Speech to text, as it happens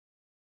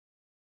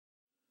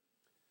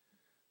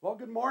Well,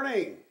 good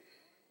morning.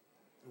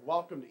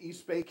 Welcome to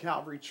East Bay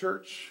Calvary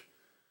Church.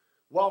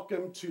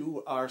 Welcome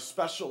to our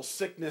special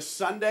Sickness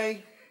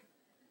Sunday.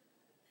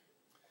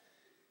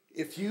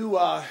 If you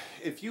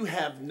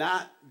have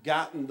not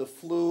gotten the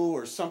flu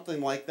or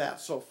something like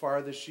that so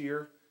far this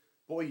year,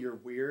 boy, you're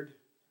weird.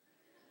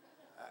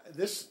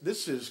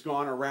 This has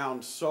gone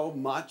around so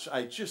much.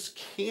 I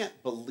just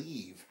can't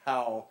believe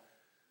how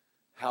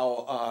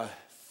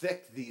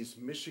thick these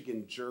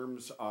Michigan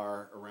germs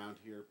are around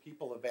here.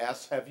 People have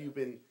asked, have you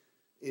been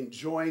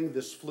enjoying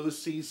this flu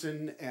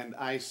season? And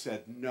I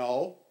said,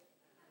 no.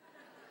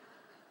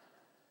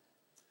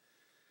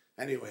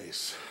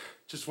 Anyways,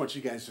 just want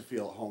you guys to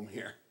feel at home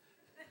here.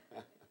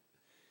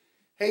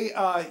 Hey,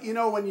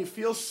 when you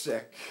feel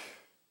sick,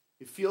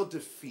 you feel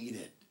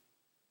defeated,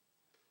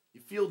 you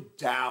feel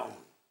down,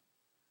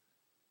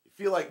 you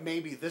feel like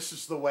maybe this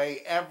is the way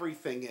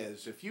everything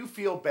is. If you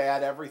feel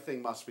bad,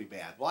 everything must be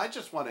bad. Well, I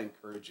just want to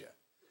encourage you.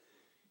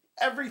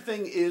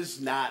 Everything is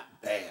not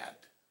bad.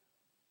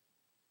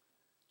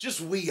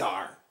 Just we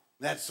are,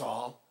 that's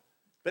all.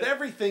 But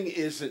everything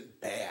isn't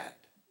bad.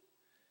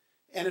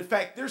 And in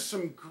fact, there's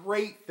some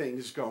great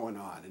things going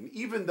on. And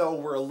even though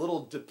we're a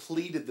little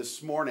depleted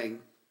this morning,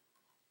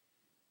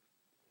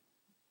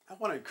 I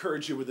want to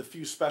encourage you with a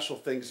few special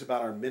things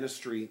about our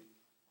ministry.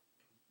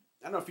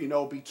 I don't know if you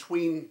know,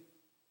 between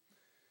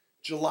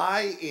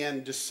July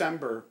and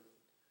December,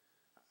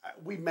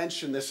 we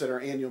mentioned this at our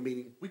annual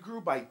meeting, we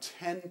grew by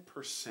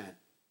 10%.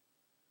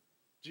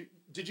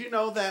 Did you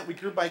know that? We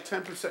grew by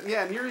 10%.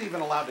 Yeah, and you're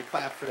even allowed to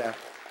clap for that.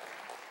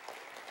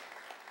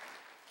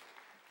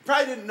 You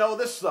probably didn't know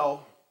this,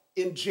 though.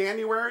 In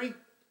January,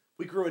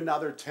 we grew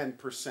another 10%.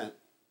 Isn't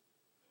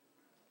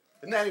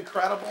that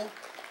incredible?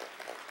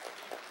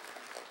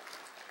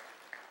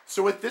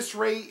 So at this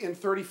rate, in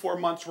 34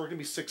 months, we're going to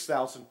be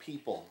 6,000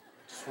 people.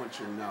 I just want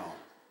you to know.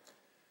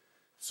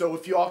 So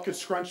if you all could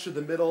scrunch to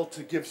the middle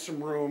to give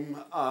some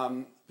room,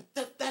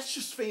 that's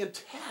just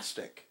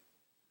fantastic.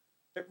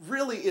 It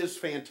really is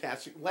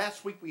fantastic.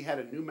 Last week we had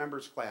a new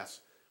members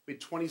class. We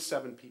had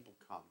 27 people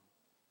come.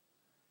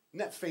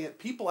 Isn't that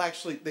people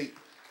actually,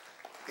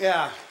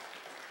 yeah.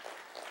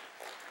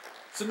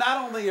 So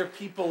not only are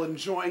people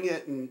enjoying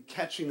it and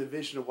catching the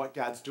vision of what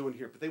God's doing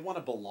here, but they want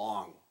to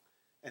belong.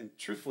 And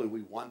truthfully,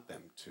 we want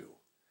them to.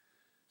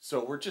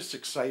 So we're just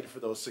excited for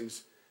those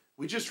things.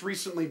 We just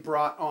recently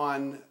brought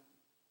on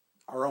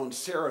our own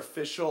Sarah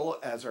Fischel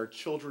as our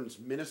children's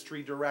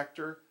ministry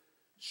director.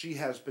 She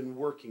has been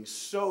working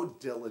so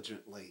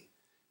diligently,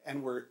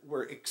 and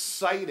we're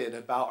excited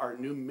about our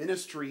new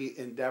ministry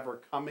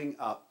endeavor coming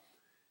up.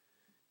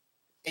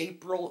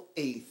 April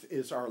 8th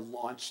is our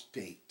launch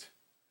date,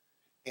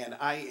 and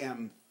I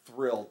am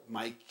thrilled.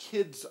 My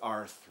kids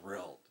are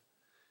thrilled,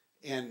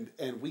 and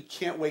we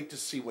can't wait to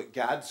see what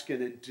God's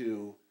going to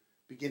do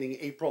beginning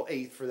April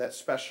 8th for that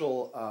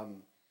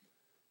special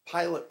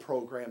pilot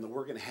program that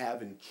we're going to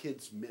have in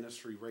kids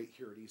ministry right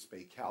here at East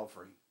Bay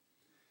Calvary.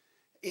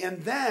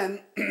 And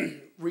then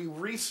we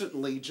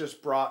recently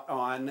just brought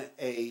on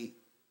a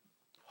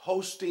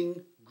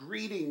hosting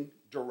greeting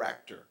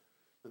director.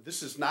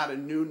 This is not a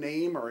new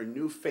name or a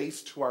new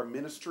face to our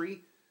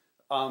ministry,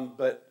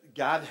 but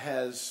God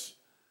has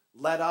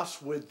led us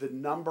with the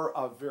number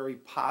of very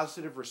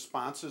positive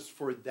responses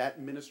for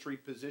that ministry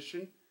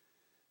position.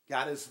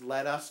 God has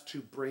led us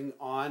to bring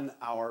on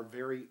our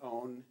very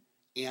own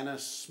Anna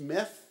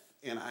Smith,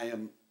 and I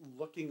am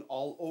looking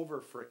all over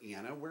for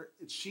Anna, where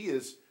she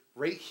is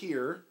right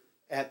here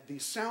at the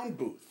sound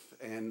booth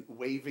and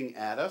waving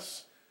at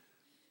us.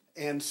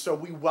 And so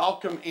we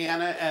welcome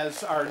Anna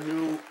as our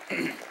new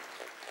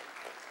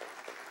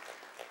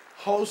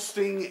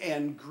hosting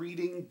and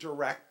greeting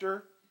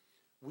director.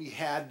 We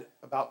had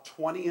about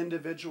 20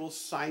 individuals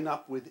sign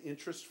up with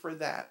interest for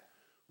that.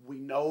 We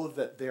know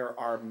that there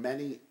are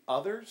many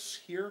others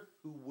here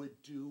who would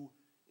do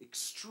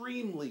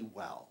extremely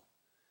well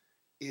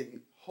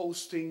in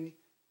hosting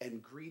and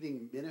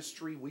greeting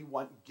ministry. We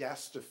want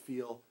guests to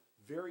feel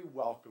very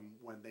welcome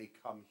when they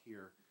come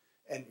here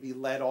and be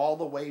led all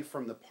the way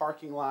from the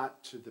parking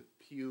lot to the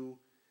pew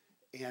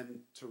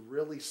and to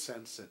really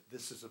sense that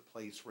this is a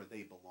place where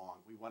they belong.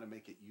 We want to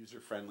make it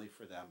user-friendly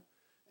for them.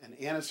 And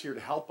Anna's here to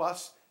help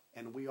us,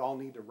 and we all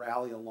need to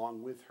rally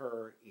along with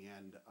her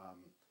and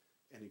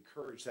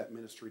encourage that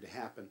ministry to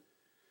happen.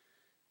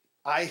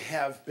 I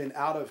have been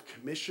out of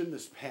commission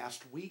this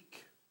past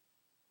week,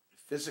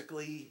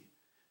 physically,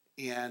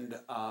 and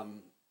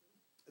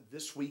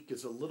this week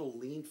is a little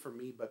lean for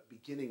me, but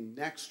beginning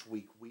next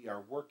week, we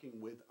are working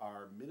with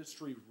our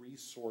ministry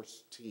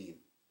resource team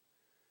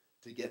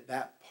to get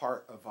that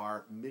part of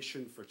our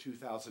mission for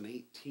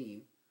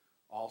 2018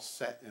 all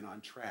set and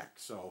on track.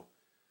 So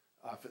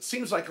if it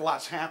seems like a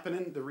lot's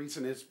happening, the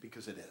reason is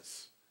because it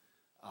is.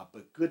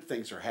 But good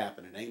things are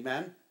happening,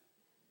 amen?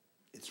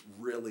 It's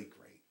really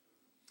great.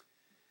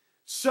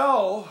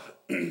 So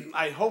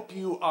I hope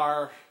you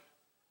are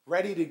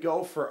ready to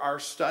go for our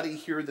study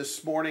here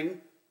this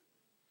morning.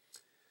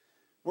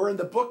 We're in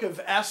the book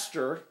of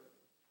Esther,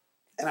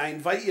 and I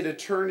invite you to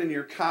turn in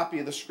your copy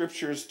of the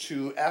scriptures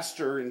to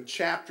Esther in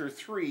chapter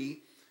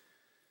 3.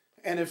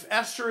 And if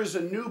Esther is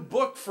a new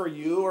book for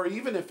you, or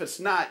even if it's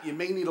not, you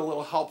may need a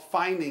little help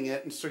finding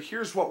it. And so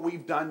here's what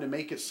we've done to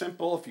make it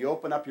simple. If you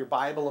open up your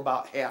Bible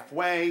about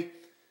halfway,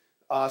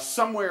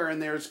 somewhere in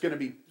there is going to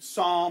be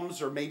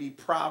Psalms or maybe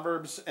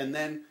Proverbs, and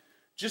then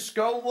just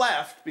go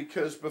left,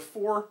 because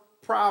before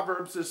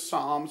Proverbs is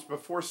Psalms,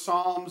 before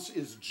Psalms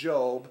is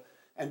Job,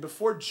 and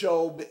before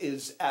Job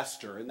is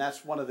Esther. And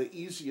that's one of the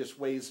easiest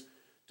ways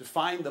to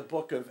find the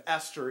book of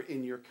Esther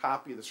in your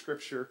copy of the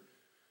scripture.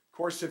 Of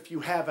course, if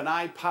you have an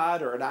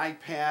iPod or an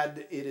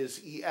iPad, it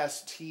is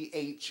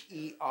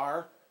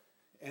Esther,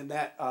 and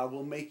that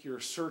will make your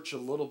search a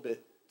little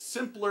bit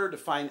simpler to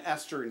find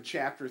Esther in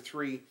chapter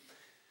 3.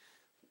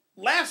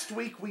 Last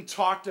week we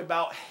talked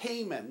about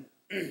Haman,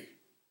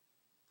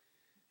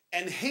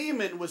 and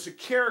Haman was a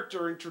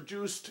character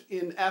introduced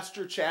in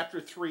Esther chapter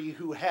 3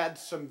 who had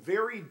some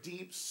very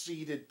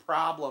deep-seated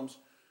problems.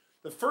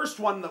 The first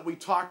one that we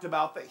talked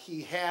about that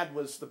he had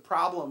was the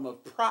problem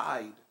of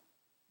pride.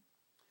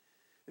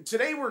 And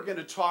today we're going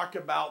to talk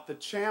about the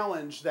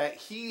challenge that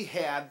he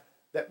had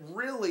that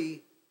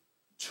really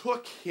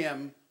took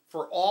him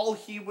for all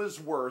he was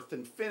worth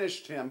and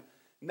finished him,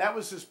 and that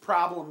was his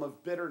problem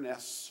of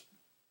bitterness.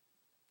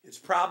 His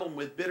problem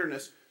with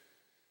bitterness.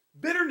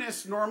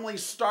 Bitterness normally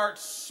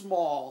starts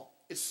small.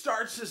 It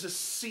starts as a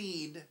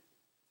seed.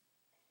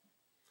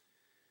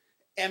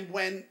 And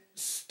when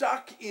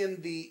stuck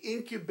in the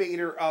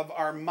incubator of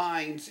our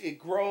minds, it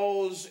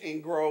grows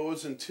and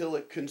grows until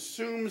it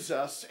consumes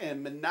us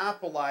and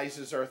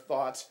monopolizes our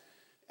thoughts,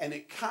 and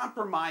it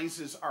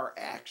compromises our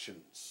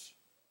actions.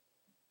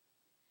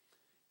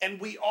 And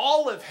we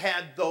all have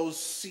had those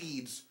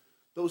seeds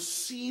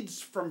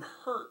from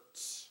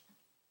hurts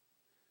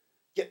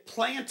get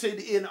planted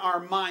in our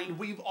mind.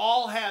 We've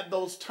all had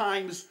those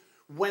times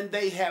when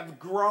they have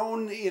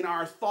grown in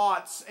our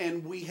thoughts,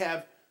 and we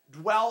have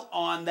dwelt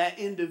on that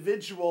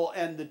individual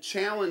and the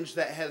challenge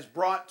that has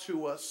brought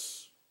to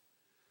us.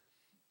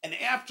 And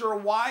after a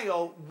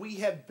while, we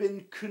have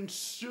been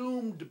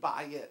consumed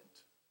by it.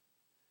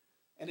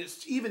 And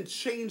it's even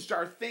changed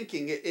our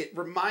thinking. It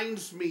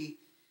reminds me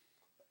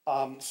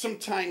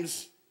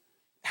sometimes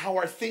how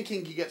our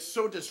thinking gets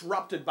so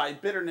disrupted by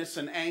bitterness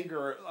and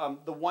anger.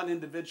 The one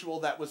individual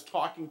that was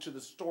talking to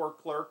the store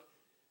clerk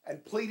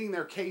and pleading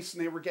their case,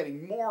 and they were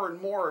getting more and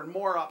more and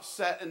more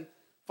upset. And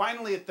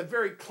finally, at the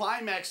very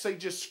climax, they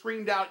just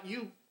screamed out,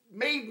 "You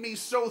made me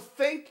so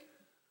think,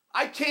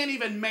 I can't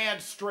even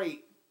mad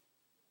straight."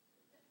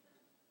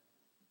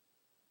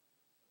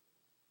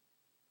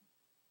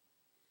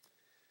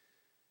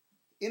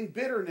 In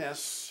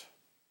bitterness,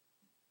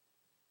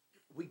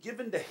 we give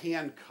into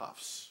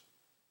handcuffs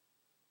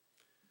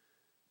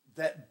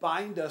that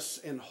bind us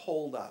and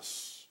hold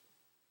us.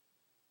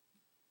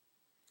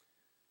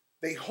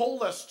 They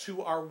hold us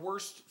to our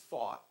worst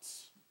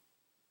thoughts.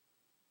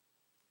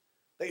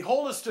 They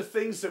hold us to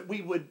things that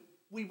we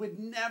would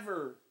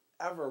never,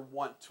 ever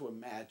want to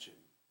imagine.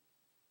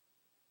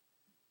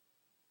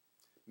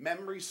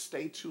 Memories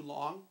stay too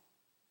long.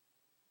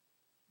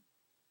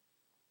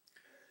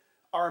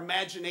 Our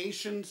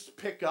imaginations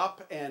pick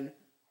up and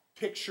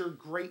picture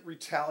great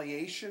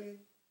retaliation.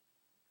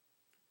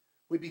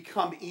 We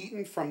become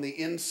eaten from the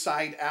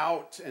inside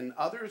out, and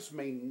others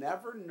may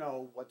never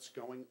know what's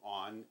going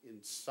on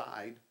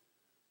inside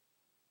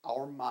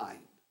our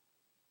mind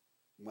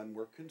when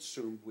we're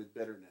consumed with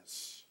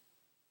bitterness.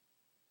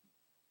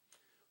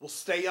 We'll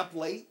stay up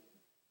late.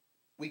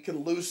 We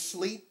can lose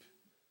sleep.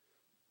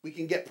 We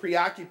can get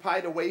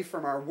preoccupied away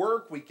from our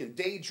work. We can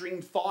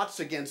daydream thoughts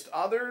against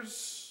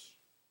others.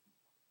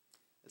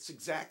 That's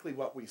exactly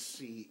what we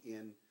see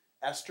in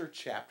Esther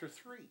chapter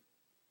 3.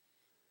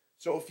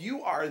 So if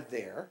you are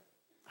there,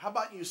 how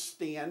about you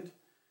stand?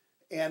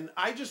 And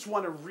I just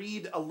want to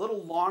read a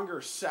little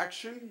longer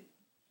section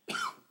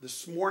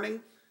this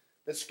morning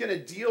that's going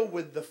to deal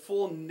with the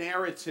full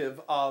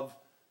narrative of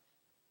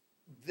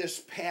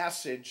this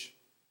passage.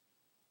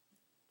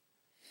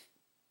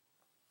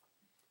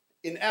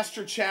 In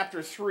Esther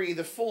chapter 3,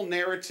 the full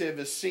narrative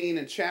is seen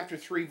in chapter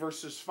 3,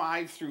 verses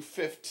 5 through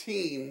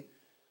 15,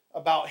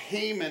 about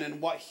Haman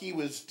and what he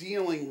was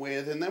dealing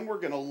with. And then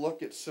we're going to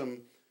look at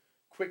some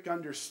quick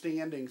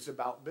understandings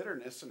about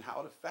bitterness and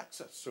how it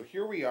affects us. So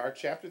here we are,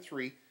 chapter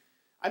 3.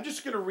 I'm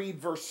just going to read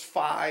verse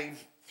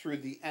 5 through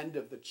the end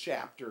of the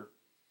chapter.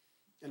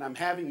 And I'm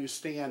having you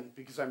stand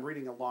because I'm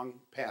reading a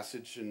long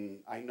passage,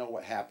 and I know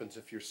what happens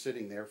if you're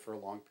sitting there for a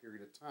long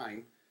period of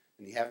time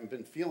and you haven't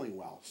been feeling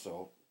well.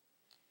 So,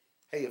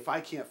 hey, if I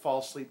can't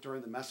fall asleep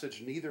during the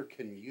message, neither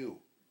can you.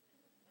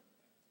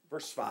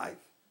 Verse 5.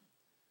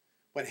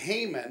 When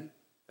Haman,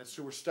 that's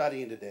who we're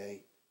studying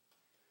today,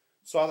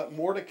 saw that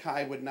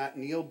Mordecai would not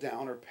kneel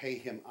down or pay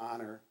him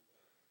honor,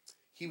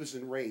 he was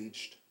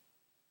enraged.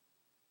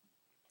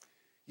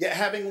 Yet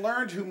having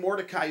learned who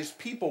Mordecai's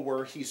people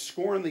were, he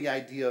scorned the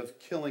idea of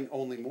killing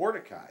only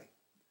Mordecai.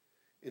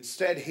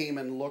 Instead,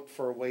 Haman looked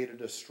for a way to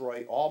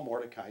destroy all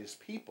Mordecai's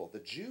people, the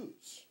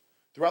Jews,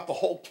 throughout the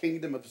whole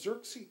kingdom of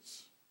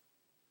Xerxes.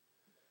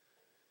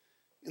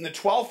 In the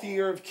 12th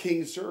year of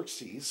King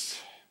Xerxes,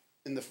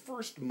 in the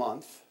first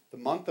month, the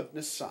month of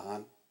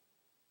Nisan,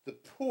 The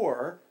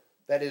poor,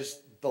 that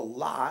is, the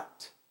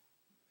lot,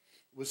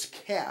 was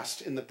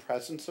cast in the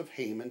presence of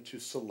Haman to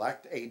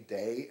select a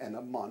day and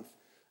a month,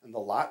 and the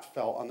lot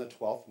fell on the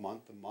 12th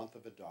month, the month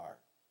of Adar.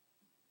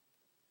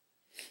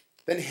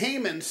 Then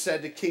Haman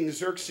said to King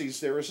Xerxes,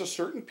 there is a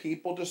certain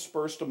people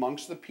dispersed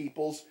amongst the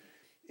peoples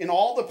in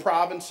all the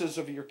provinces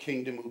of your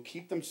kingdom who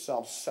keep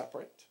themselves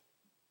separate.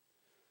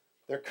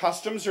 Their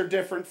customs are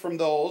different from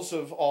those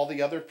of all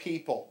the other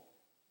people.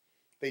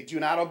 They do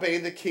not obey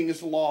the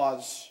king's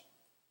laws.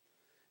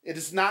 It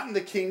is not in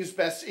the king's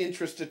best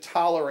interest to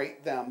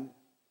tolerate them.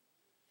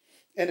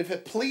 And if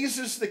it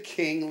pleases the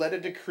king, let a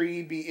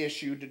decree be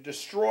issued to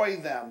destroy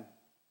them.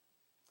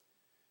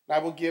 I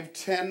will give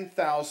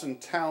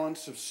 10,000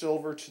 talents of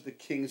silver to the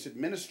king's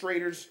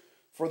administrators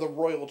for the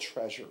royal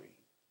treasury.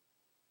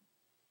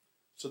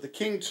 So the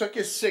king took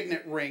his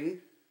signet ring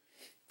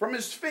from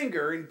his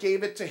finger and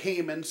gave it to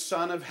Haman,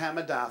 son of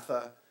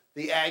Hammedatha,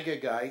 the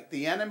Agagite,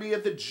 the enemy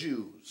of the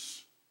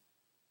Jews.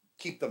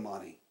 Keep the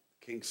money,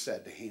 the king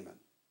said to Haman.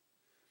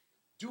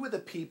 Do with the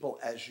people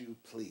as you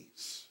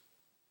please.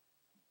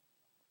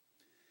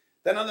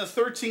 Then on the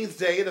 13th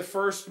day of the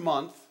first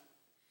month,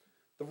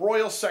 the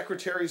royal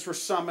secretaries were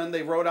summoned.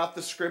 They wrote out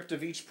the script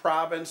of each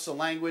province, the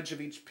language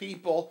of each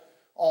people,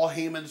 all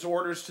Haman's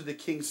orders to the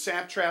king's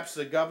satraps,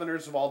 the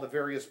governors of all the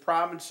various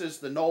provinces,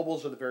 the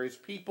nobles of the various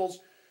peoples.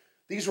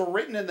 These were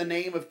written in the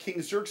name of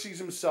King Xerxes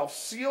himself,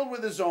 sealed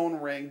with his own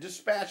ring.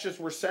 Dispatches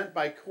were sent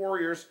by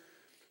couriers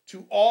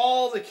to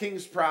all the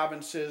king's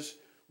provinces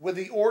with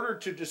the order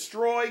to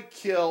destroy,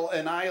 kill,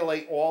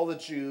 annihilate all the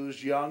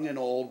Jews, young and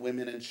old,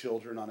 women and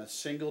children, on a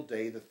single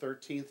day, the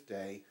 13th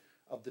day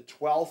of the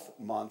 12th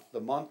month,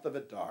 the month of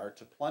Adar,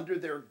 to plunder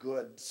their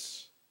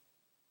goods.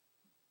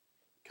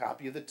 A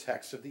copy of the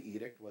text of the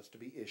edict was to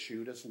be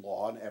issued as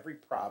law in every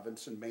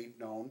province and made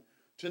known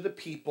to the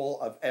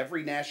people of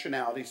every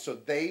nationality so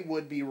they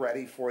would be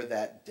ready for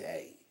that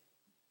day.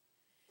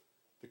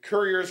 The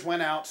couriers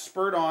went out,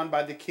 spurred on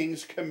by the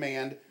king's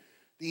command.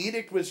 The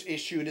edict was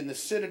issued in the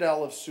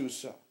citadel of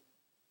Susa.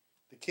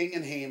 The king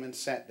and Haman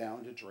sat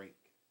down to drink.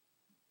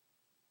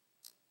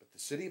 But the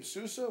city of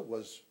Susa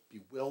was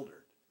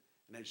bewildered.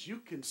 And as you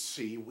can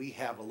see, we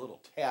have a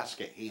little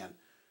task at hand.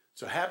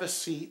 So have a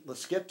seat.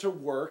 Let's get to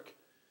work.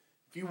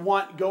 If you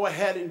want, go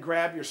ahead and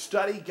grab your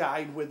study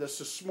guide with us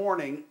this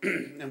morning.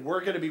 And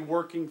we're going to be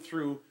working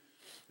through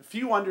a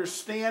few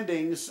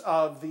understandings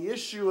of the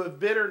issue of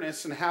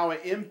bitterness and how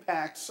it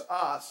impacts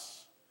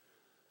us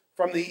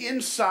from the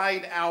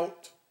inside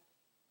out.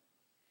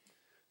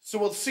 So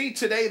we'll see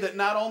today that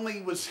not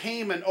only was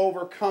Haman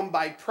overcome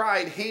by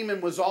pride,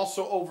 Haman was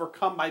also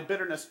overcome by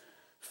bitterness.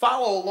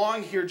 Follow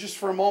along here just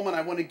for a moment.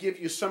 I want to give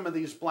you some of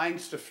these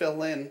blanks to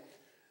fill in.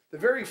 The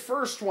very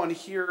first one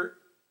here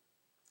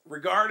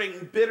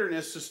regarding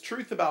bitterness, this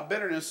truth about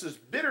bitterness, is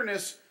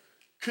bitterness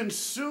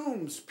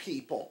consumes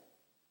people.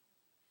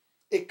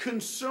 It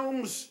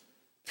consumes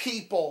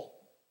people.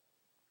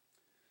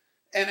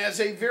 And as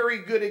a very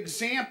good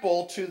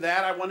example to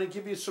that, I want to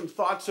give you some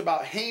thoughts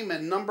about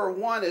Haman. Number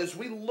one, as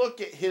we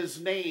look at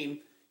his name,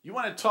 you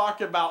want to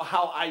talk about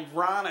how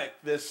ironic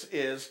this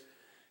is,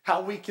 how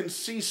we can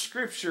see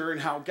Scripture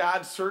and how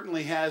God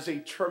certainly has a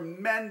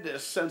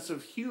tremendous sense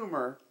of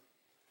humor.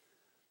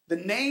 The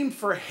name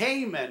for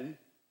Haman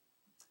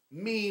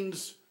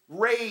means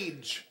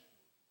rage.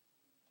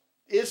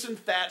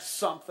 Isn't that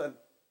something?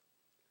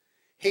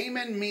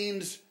 Haman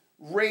means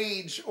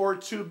rage or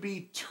to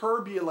be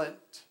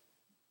turbulent.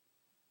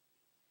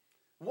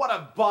 What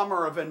a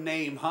bummer of a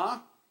name, huh?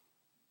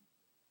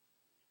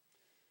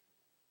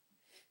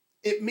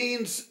 It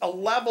means a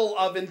level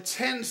of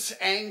intense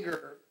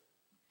anger.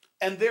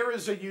 And there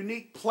is a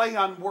unique play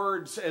on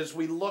words as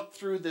we look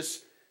through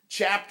this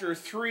chapter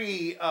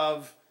 3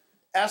 of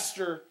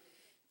Esther.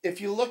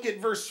 If you look at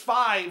verse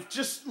 5,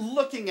 just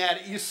looking at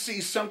it, you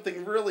see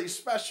something really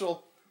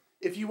special.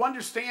 If you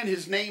understand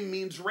his name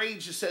means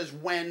rage, it says,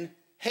 when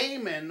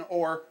Haman,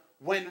 or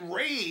when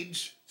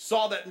rage,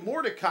 saw that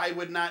Mordecai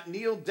would not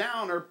kneel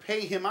down or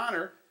pay him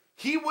honor,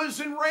 he was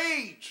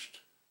enraged.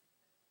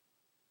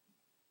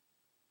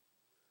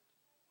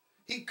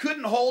 He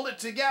couldn't hold it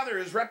together.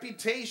 His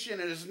reputation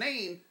and his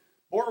name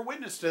bore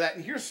witness to that.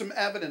 And here's some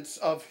evidence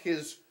of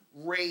his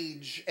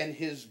rage and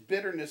his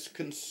bitterness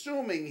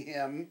consuming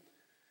him.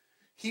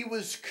 He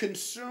was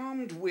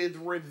consumed with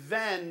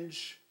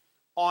revenge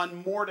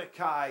on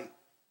Mordecai.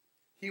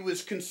 He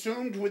was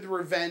consumed with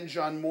revenge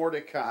on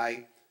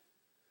Mordecai.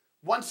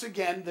 Once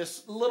again,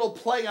 this little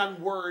play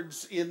on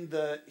words in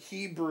the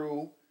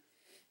Hebrew.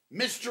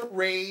 Mr.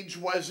 Rage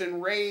was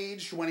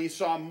enraged when he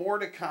saw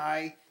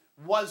Mordecai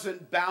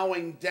wasn't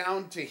bowing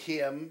down to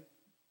him.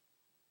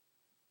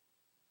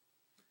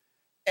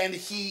 And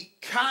he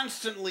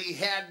constantly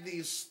had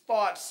these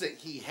thoughts that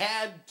he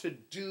had to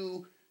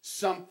do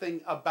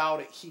something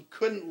about it. He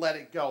couldn't let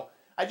it go.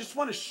 I just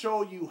want to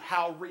show you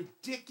how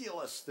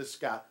ridiculous this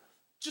got.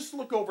 Just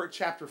look over at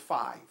chapter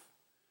 5.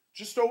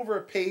 Just over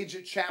a page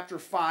at chapter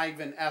 5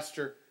 in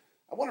Esther.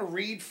 I want to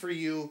read for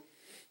you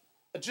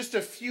just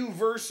a few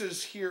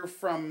verses here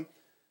from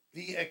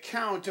the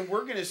account, and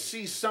we're going to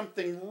see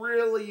something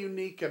really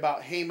unique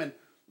about Haman.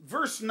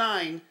 Verse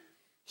 9,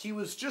 he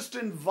was just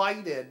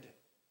invited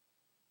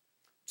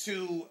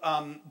to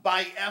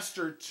by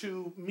Esther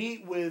to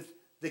meet with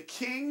the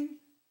king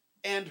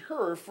and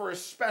her for a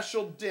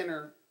special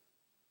dinner.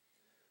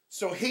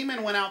 So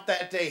Haman went out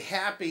that day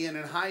happy and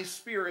in high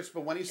spirits,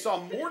 but when he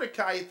saw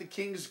Mordecai at the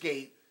king's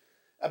gate,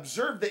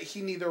 observed that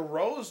he neither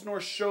rose nor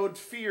showed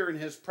fear in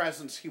his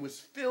presence, he was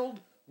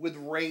filled with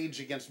rage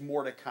against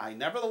Mordecai.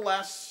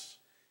 Nevertheless,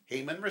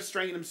 Haman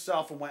restrained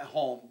himself and went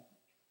home.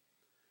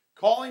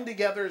 Calling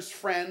together his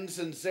friends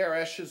and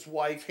Zeresh, his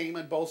wife,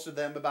 Haman boasted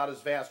them about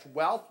his vast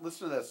wealth.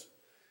 Listen to this.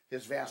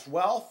 His vast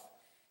wealth,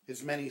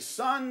 his many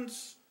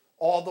sons,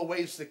 all the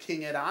ways the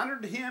king had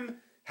honored him,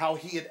 how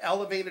he had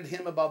elevated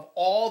him above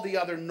all the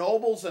other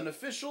nobles and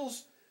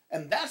officials.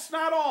 And that's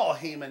not all,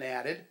 Haman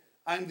added.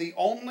 I'm the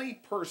only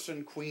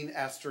person Queen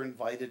Esther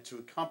invited to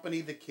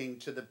accompany the king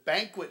to the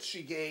banquet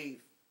she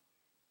gave.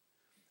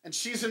 And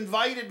she's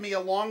invited me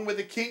along with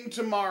the king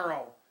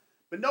tomorrow.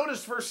 But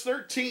notice verse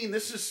 13,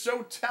 this is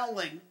so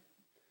telling.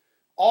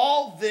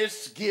 All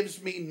this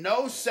gives me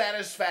no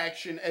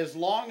satisfaction as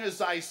long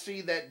as I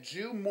see that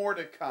Jew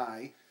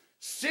Mordecai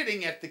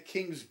sitting at the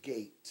king's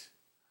gate.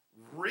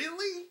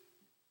 Really?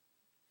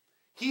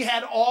 He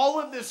had all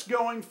of this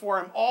going for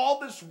him, all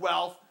this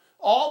wealth,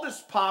 all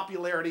this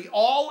popularity,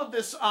 all of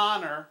this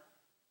honor.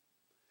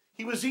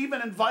 He was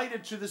even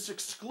invited to this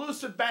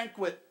exclusive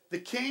banquet, the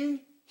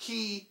king,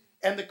 he,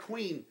 and the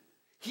queen.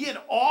 He had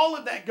all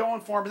of that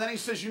going for him, and then he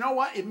says, you know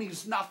what? It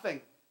means nothing.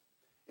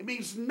 It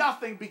means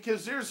nothing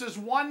because there's this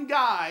one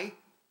guy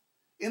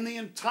in the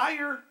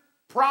entire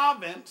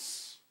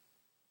province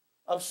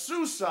of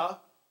Susa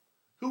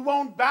who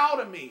won't bow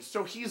to me.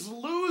 So he's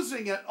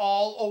losing it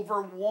all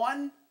over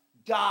one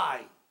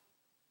guy.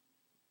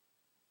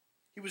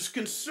 He was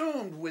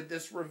consumed with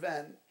this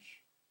revenge.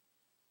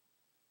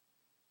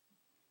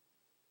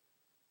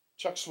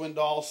 Chuck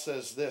Swindoll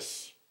says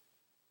this: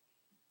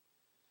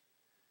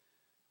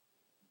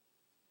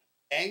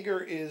 anger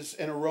is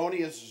an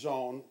erroneous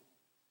zone.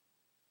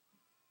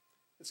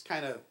 It's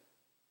kind of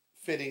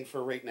fitting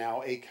for right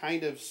now, a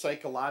kind of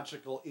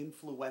psychological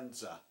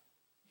influenza,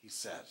 he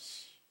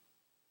says,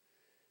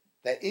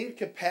 that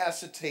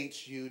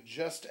incapacitates you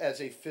just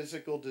as a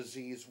physical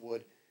disease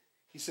would.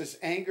 He says,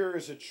 anger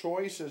is a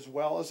choice as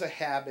well as a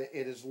habit.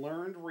 It is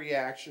learned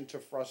reaction to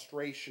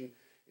frustration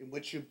in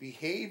which you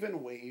behave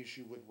in ways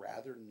you would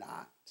rather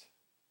not.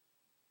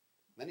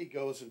 Then he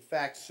goes, in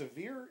fact,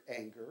 severe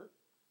anger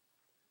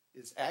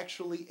is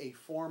actually a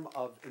form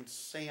of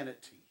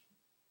insanity.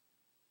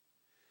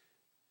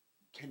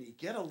 Can you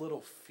get a little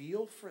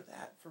feel for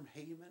that from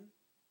Haman?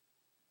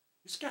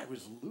 This guy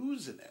was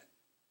losing it.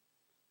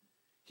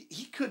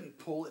 He couldn't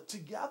pull it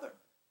together.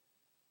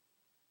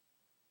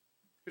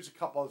 Here's a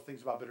couple other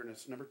things about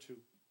bitterness. Number 2,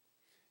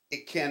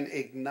 it can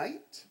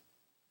ignite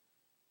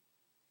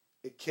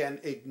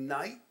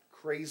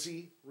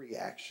crazy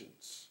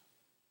reactions.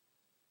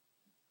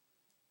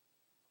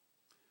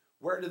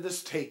 Where did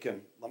this take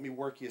him? Let me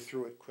work you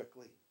through it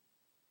quickly.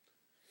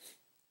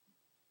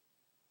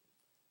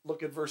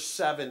 Look at verse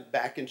 7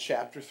 back in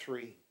chapter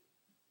 3.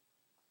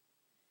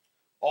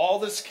 All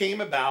this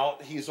came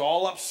about. He's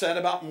all upset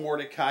about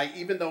Mordecai,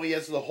 even though he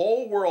has the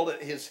whole world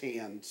at his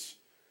hands.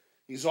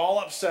 He's all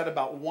upset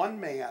about one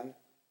man.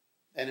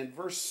 And in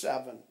verse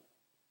 7,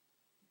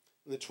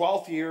 in the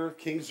 12th year of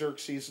King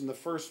Xerxes, in the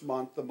first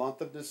month, the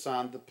month of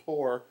Nisan, the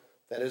pur,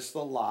 that is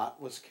the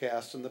lot, was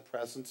cast in the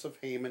presence of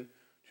Haman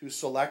to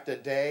select a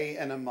day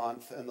and a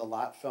month. And the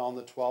lot fell in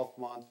the 12th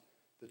month,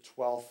 the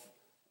 12th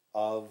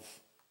of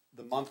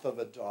the month of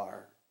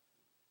Adar.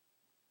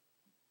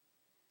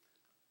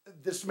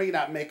 This may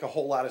not make a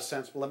whole lot of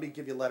sense, but let me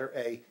give you letter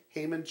A.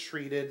 Haman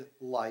treated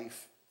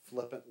life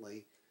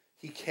flippantly.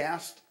 He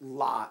cast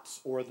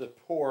lots, or the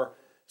pur.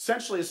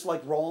 Essentially, it's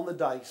like rolling the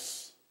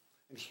dice.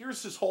 And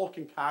here's his whole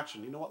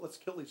concoction. You know what? Let's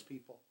kill these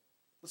people.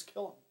 Let's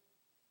kill them.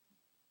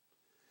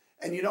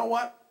 And you know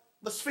what?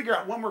 Let's figure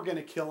out when we're going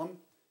to kill them.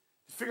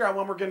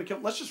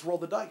 Let's just roll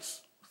the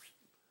dice.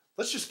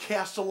 Let's just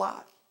cast a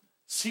lot.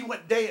 See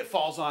what day it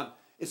falls on.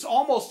 It's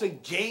almost a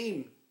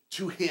game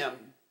to him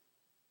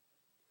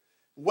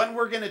when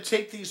we're going to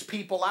take these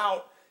people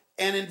out.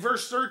 And in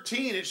verse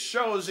 13, it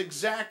shows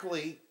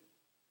exactly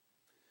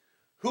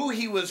who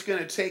he was going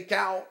to take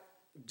out.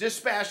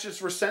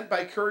 Dispatches were sent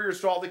by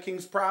couriers to all the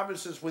king's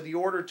provinces with the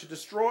order to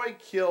destroy,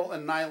 kill,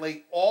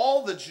 annihilate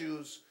all the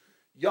Jews,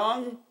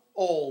 young,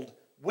 old,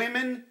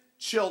 women,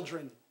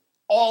 children,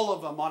 all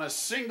of them on a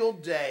single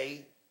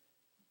day,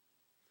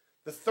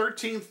 the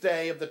 13th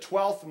day of the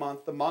 12th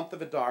month, the month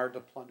of Adar, to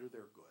plunder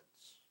their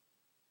goods.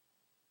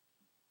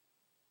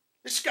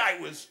 This guy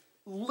was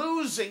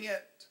losing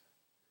it.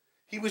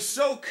 He was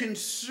so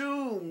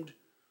consumed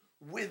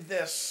with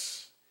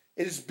this.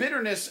 His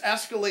bitterness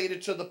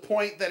escalated to the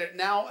point that it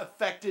now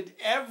affected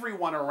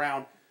everyone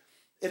around.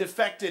 It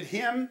affected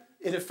him.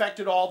 It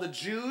affected all the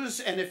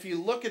Jews. And if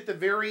you look at the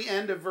very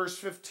end of verse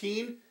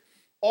 15,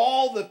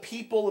 all the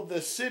people of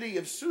the city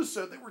of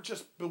Susa, they were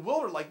just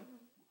bewildered, like,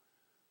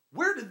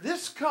 Where did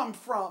this come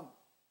from?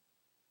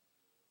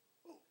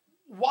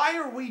 Why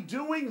are we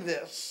doing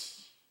this?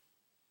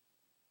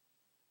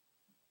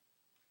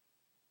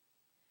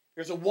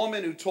 There's a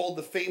woman who told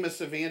the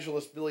famous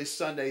evangelist Billy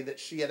Sunday that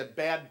she had a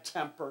bad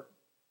temper.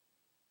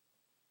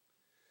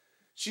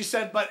 She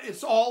said, but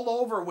it's all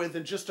over with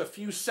in just a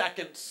few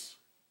seconds.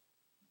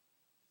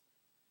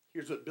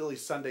 Here's what Billy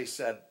Sunday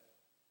said.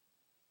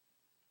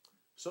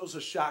 So's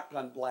a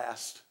shotgun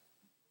blast.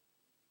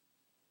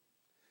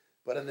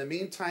 But in the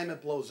meantime,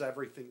 it blows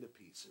everything to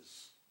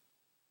pieces.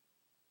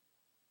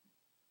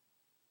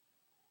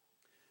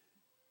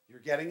 You're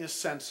getting a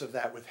sense of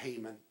that with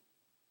Haman.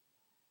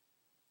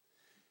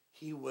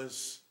 He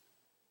was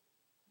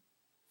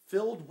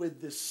filled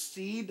with this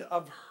seed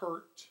of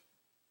hurt.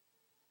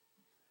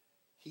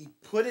 He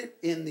put it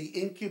in the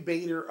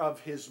incubator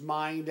of his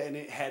mind, and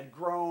it had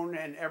grown,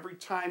 and every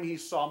time he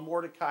saw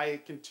Mordecai,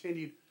 it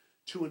continued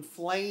to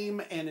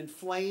inflame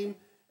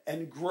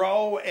and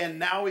grow, and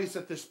now he's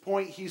at this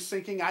point, he's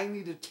thinking, I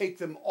need to take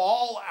them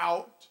all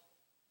out.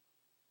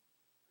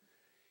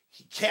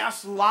 He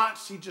cast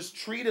lots, he just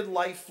treated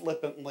life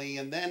flippantly,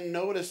 and then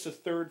notice a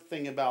third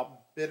thing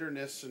about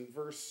bitterness in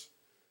verse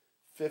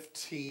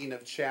 15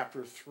 of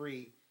chapter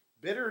 3.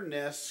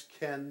 Bitterness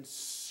can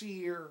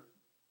sear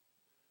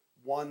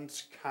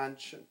one's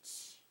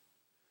conscience.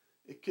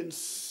 It can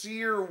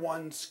sear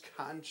one's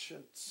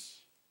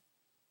conscience.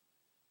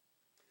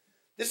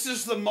 This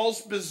is the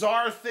most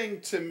bizarre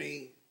thing to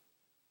me.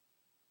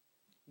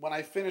 When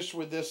I finish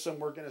with this, and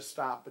we're going to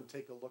stop and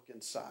take a look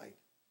inside.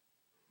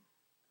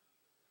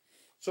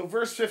 So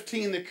verse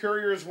 15, the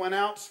couriers went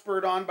out,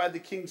 spurred on by the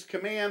king's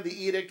command.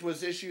 The edict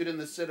was issued in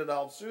the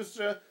citadel of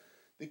Susa.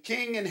 The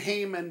king and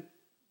Haman,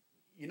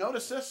 you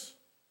notice this?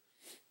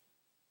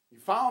 You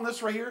following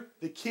this right here?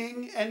 The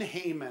king and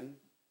Haman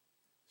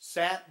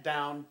sat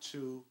down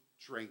to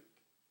drink.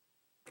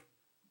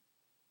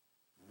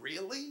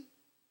 Really?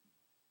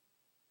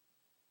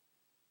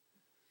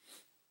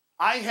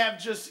 I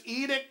have just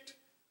edict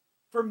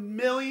for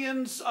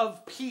millions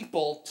of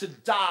people to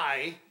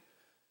die.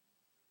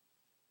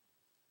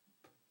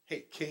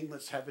 Hey, king,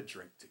 let's have a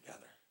drink together.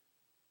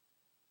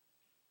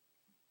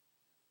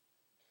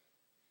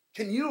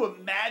 Can you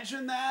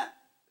imagine that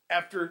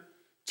after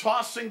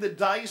tossing the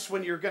dice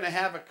when you're going to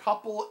have a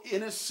couple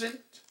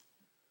innocent,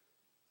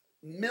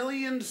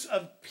 millions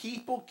of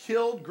people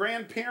killed,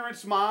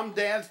 grandparents, mom,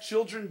 dads,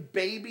 children,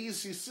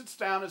 babies? He sits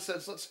down and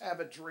says, let's have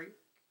a drink.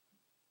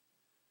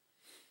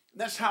 And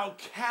that's how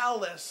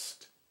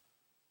calloused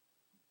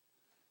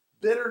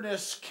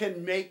bitterness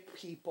can make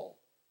people.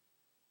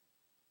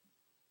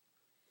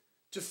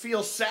 To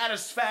feel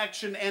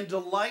satisfaction and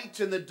delight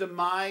in the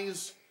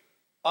demise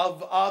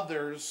of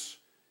others.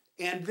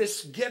 And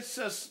this gets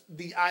us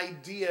the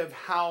idea of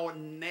how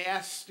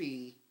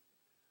nasty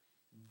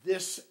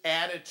this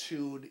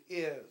attitude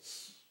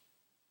is.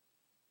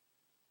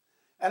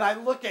 And I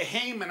look at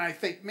Haman and I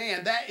think,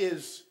 man, that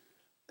is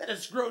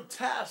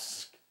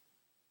grotesque.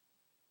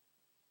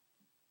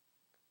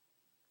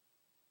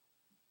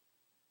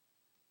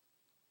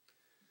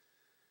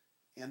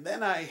 And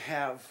then I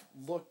have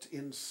looked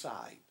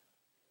inside.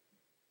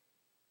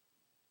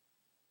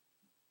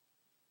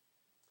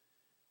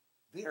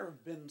 There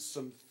have been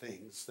some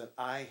things that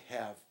I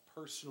have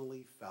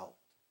personally felt.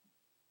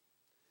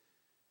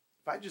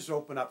 If I just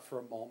open up for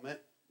a moment,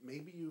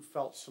 maybe you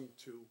felt some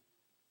too.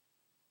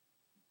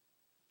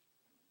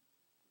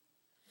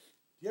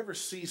 Do you ever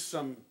see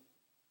some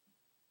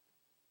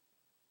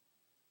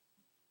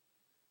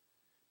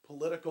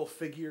political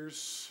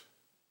figures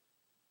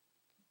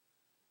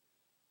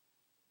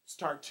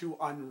start to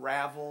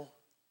unravel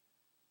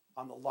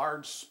on the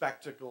large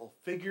spectacle,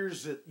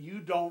 figures that you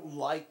don't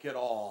like at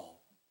all?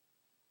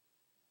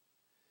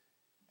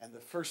 And the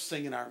first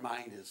thing in our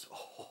mind is,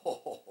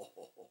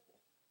 oh,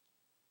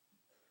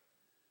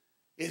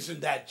 isn't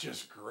that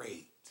just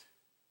great?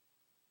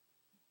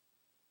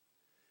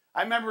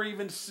 I remember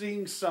even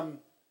seeing some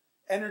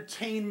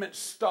entertainment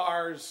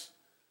stars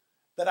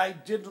that I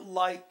didn't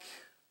like,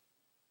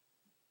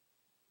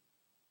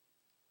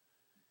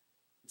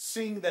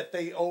 seeing that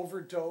they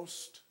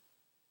overdosed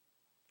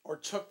or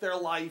took their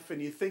life,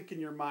 and you think in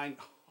your mind,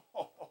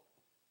 oh,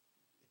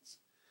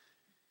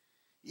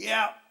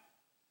 yeah,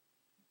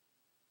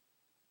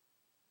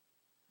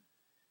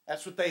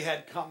 that's what they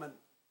had coming.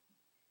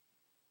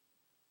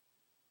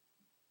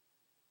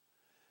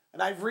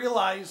 And I've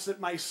realized that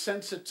my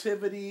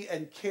sensitivity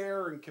and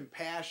care and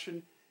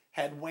compassion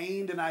had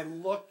waned, and I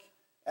look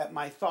at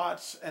my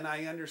thoughts and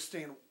I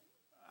understand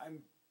I'm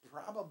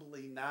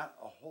probably not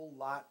a whole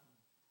lot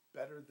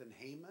better than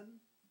Haman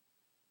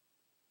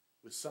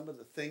with some of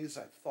the things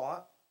I've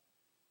thought.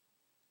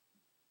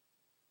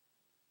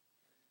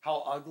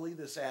 How ugly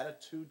this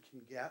attitude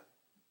can get.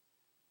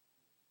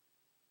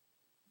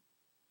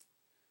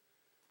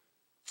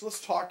 So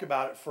let's talk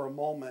about it for a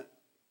moment.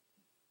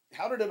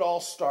 How did it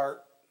all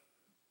start?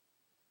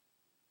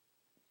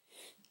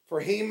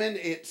 For Haman,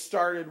 it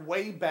started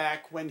way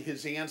back when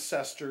his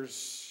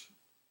ancestors,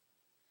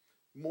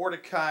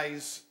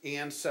 Mordecai's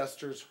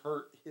ancestors,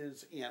 hurt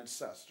his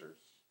ancestors.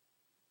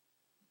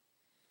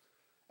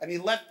 And he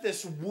let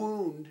this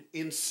wound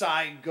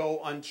inside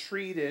go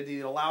untreated. He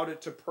allowed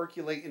it to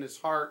percolate in his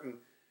heart. And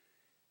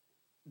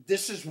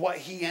this is what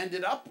he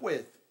ended up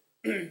with.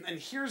 And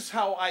here's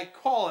how I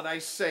call it. I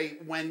say,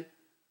 when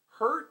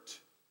hurt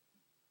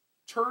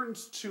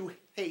turns to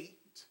hate,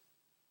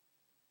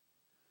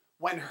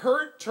 when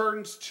hurt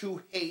turns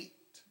to hate,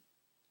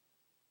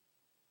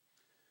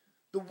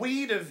 the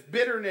weed of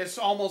bitterness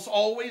almost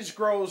always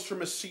grows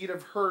from a seed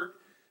of hurt.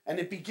 And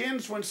it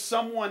begins when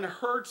someone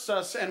hurts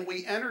us and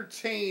we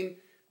entertain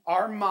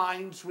our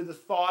minds with the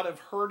thought of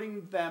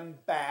hurting them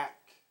back.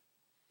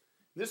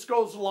 This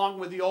goes along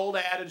with the old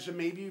adage, and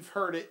maybe you've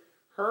heard it,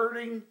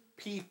 hurting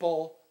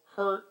people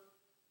hurt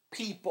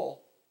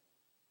people.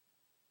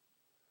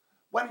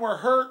 When we're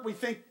hurt, we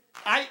think,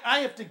 I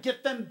have to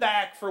get them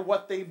back for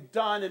what they've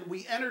done, and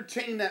we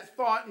entertain that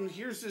thought, and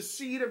here's this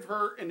seed of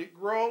hurt, and it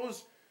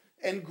grows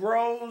and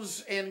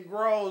grows and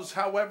grows.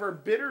 However,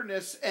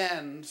 bitterness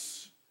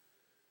ends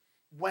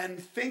when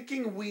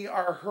thinking we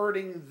are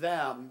hurting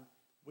them,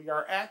 we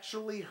are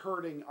actually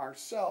hurting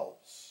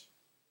ourselves.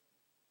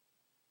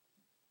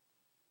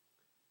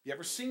 You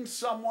ever seen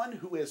someone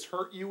who has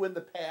hurt you in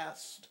the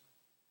past?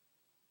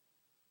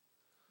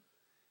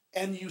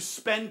 And you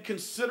spend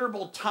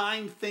considerable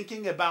time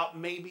thinking about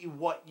maybe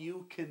what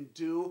you can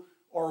do,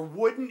 or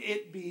wouldn't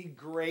it be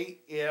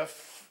great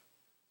if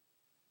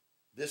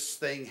this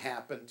thing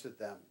happened to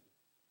them?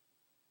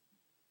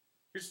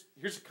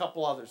 Here's a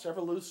couple others.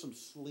 Ever lose some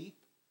sleep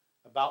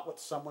about what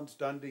someone's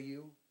done to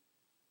you?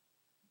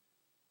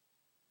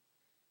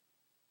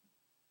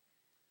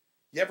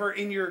 You ever,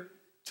 in your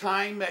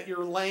time that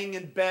you're laying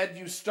in bed,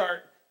 you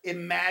start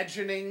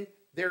imagining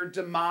their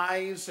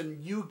demise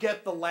and you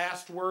get the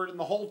last word, and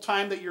the whole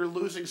time that you're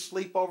losing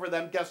sleep over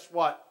them, guess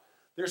what?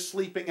 They're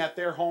sleeping at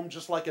their home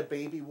just like a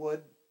baby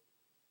would.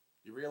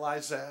 You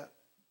realize that?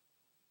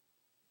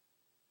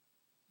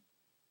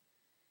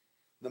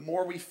 The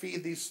more we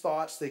feed these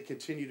thoughts, they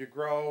continue to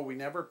grow. We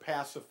never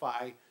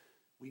pacify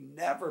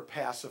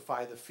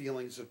the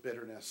feelings of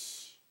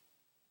bitterness.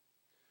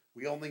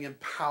 We only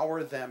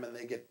empower them, and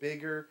they get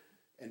bigger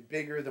and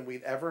bigger than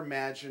we'd ever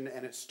imagine.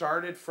 And it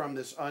started from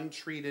this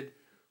untreated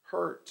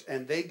hurt.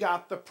 And they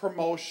got the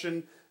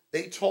promotion.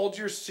 They told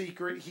your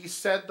secret. He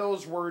said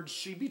those words.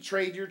 She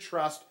betrayed your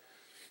trust.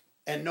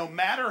 And no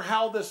matter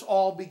how this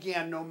all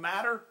began, no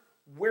matter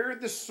where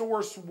the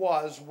source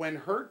was, when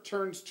hurt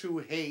turns to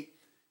hate,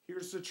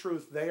 here's the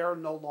truth. They are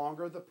no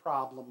longer the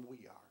problem.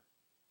 We are.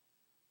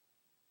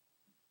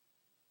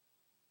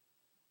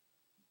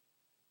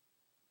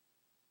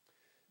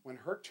 When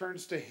hurt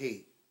turns to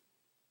hate,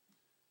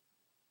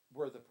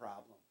 we're the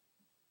problem.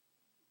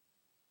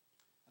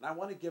 And I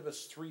want to give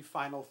us 3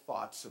 final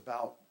thoughts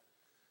about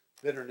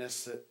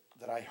bitterness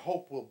that I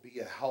hope will be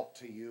a help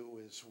to you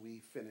as we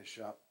finish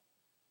up.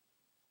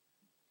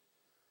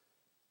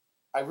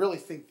 I really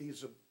think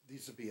these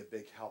will be a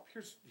big help.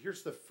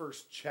 Here's the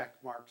first check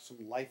mark,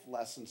 some life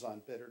lessons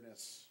on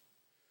bitterness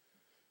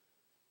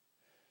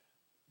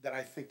that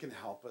I think can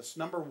help us.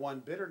 Number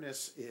 1,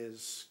 bitterness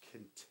is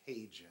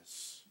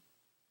contagious.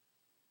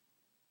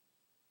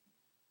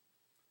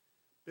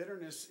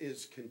 Bitterness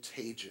is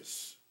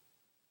contagious.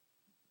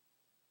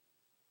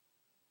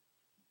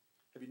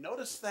 Have you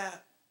noticed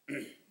that?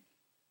 Have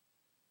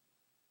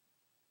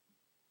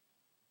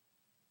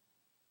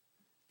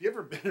you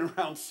ever been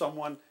around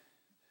someone?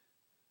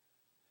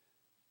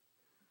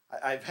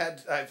 I've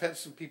had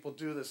some people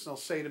do this, and they'll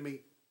say to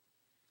me,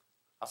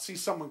 I'll see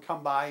someone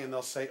come by and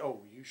they'll say,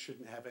 oh, you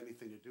shouldn't have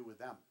anything to do with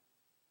them.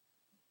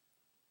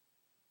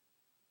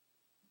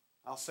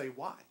 I'll say,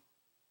 why?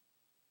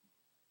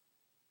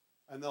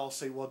 And they'll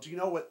say, well, do you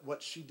know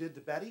what she did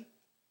to Betty?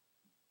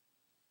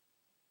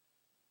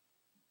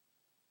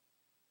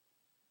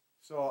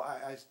 So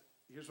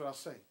here's what I'll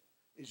say.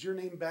 Is your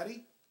name Betty?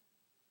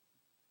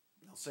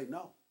 And they'll say,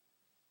 no.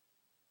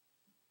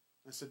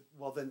 I said,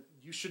 well, then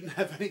you shouldn't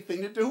have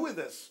anything to do with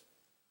this.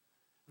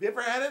 Have you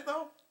ever had it,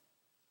 though?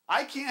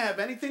 I can't have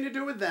anything to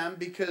do with them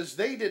because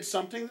they did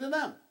something to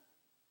them.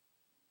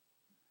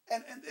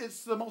 And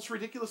it's the most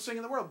ridiculous thing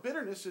in the world.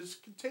 Bitterness is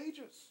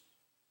contagious.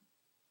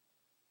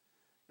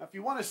 Now, if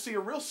you want to see a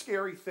real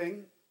scary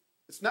thing,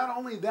 it's not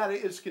only that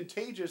it is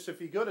contagious. If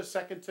you go to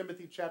 2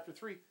 Timothy chapter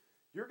 3,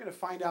 you're going to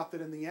find out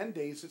that in the end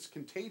days it's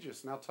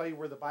contagious. And I'll tell you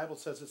where the Bible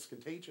says it's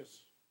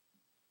contagious.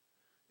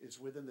 It's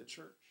within the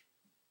church.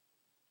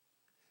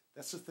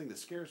 That's the thing that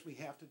scares me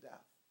half to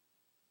death.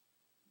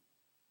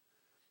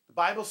 The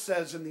Bible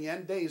says in the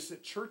end days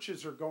that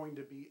churches are going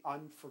to be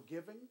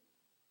unforgiving,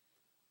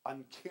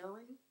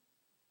 uncaring,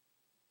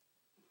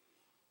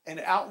 and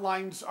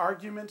outlines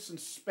arguments and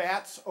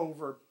spats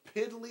over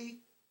piddly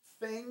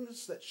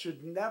things that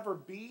should never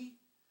be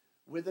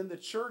within the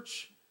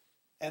church.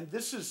 And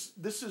this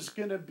is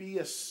going to be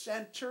a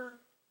center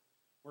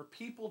where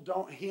people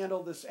don't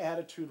handle this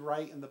attitude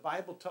right. And the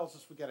Bible tells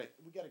us we got to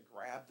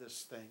grab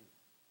this thing.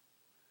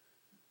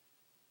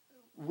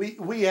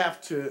 We have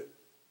to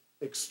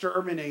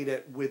exterminate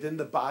it within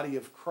the body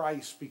of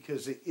Christ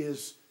because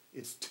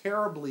it's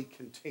terribly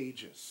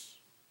contagious.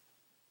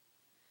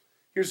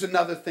 Here's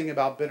another thing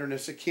about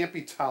bitterness. It can't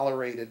be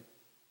tolerated.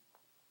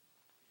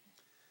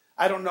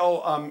 I don't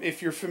know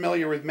if you're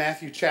familiar with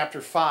Matthew chapter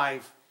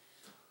 5,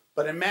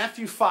 but in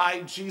Matthew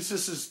 5,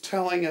 Jesus is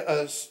telling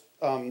us,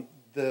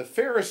 the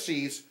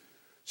Pharisees,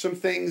 some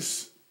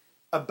things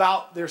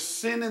about their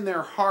sin in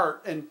their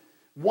heart. And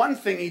one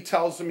thing he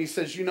tells them, he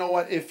says, you know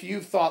what, if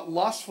you've thought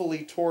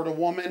lustfully toward a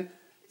woman,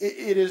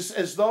 it is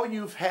as though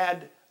you've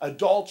had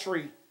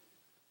adultery,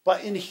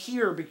 but in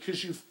here,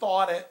 because you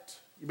thought it.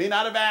 You may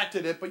not have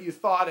acted it, but you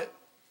thought it.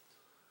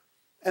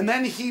 And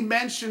then he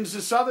mentions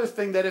this other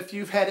thing, that if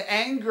you've had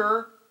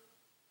anger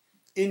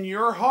in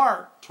your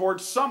heart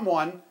towards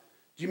someone,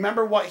 do you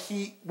remember what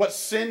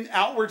sin,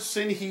 outward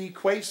sin he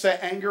equates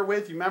that anger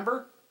with? You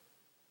remember?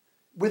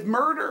 With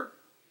murder.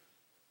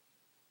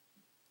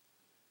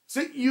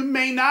 So you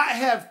may not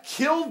have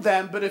killed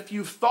them, but if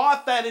you've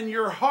thought that in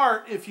your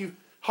heart, if you've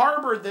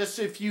harbored this,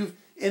 if you've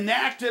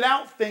enacted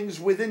out things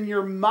within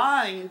your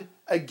mind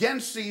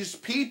against these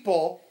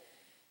people,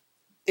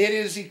 it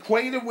is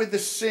equated with the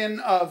sin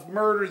of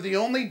murder. The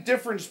only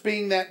difference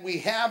being that we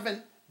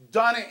haven't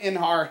done it in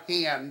our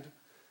hand,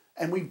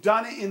 and we've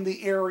done it in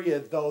the area,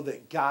 though,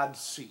 that God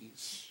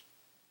sees.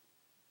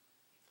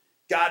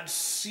 God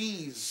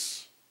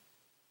sees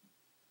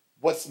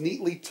what's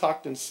neatly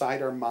tucked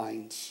inside our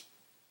minds,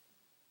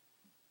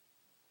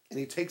 and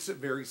he takes it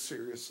very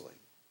seriously.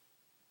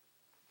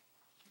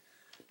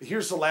 But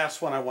here's the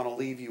last one I want to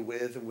leave you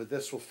with, and with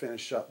this we'll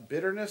finish up.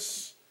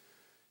 Bitterness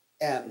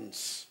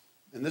ends.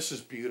 And this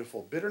is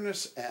beautiful.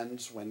 Bitterness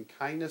ends when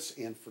kindness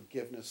and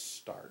forgiveness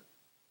start.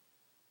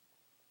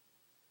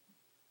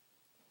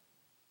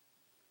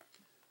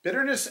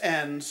 Bitterness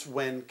ends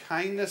when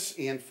kindness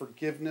and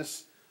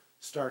forgiveness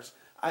starts.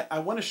 I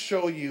want to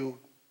show you,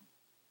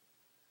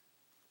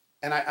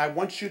 and I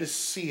want you to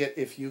see it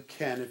if you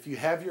can. If you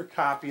have your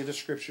copy of the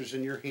scriptures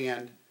in your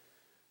hand,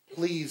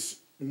 please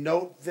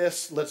note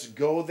this. Let's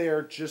go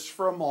there just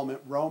for a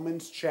moment.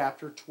 Romans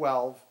chapter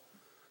 12.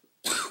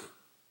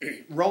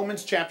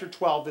 Romans chapter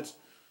 12, it's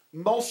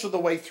most of the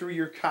way through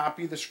your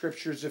copy of the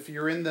scriptures. If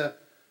you're in the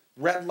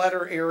red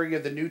letter area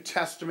of the New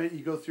Testament, you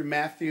go through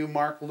Matthew,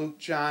 Mark, Luke,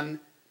 John,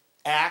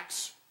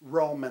 Acts,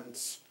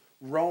 Romans.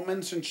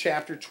 Romans in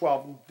chapter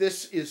 12.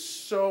 This is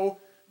so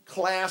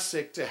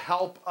classic to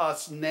help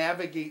us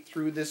navigate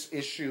through this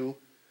issue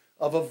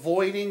of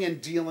avoiding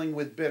and dealing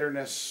with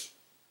bitterness.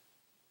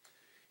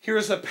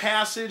 Here's a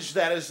passage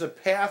that is a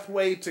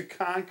pathway to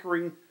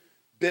conquering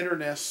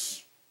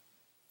bitterness.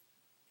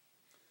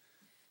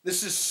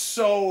 This is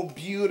so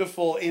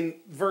beautiful. In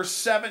verse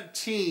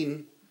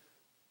 17,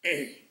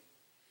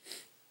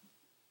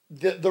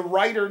 the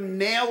writer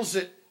nails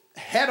it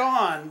head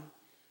on.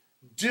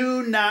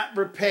 Do not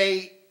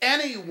repay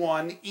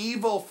anyone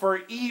evil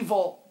for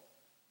evil.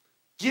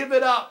 Give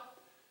it up.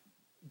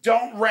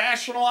 Don't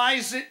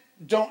rationalize it.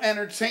 Don't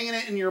entertain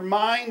it in your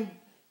mind.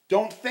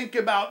 Don't think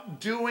about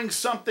doing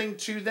something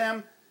to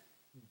them.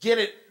 Get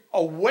it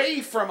away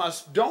from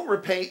us. Don't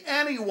repay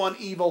anyone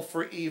evil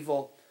for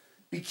evil.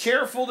 Be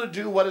careful to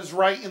do what is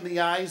right in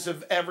the eyes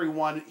of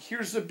everyone.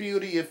 Here's the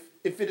beauty. If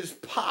it is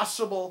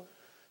possible,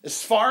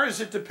 as far as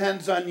it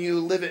depends on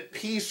you, live at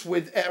peace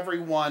with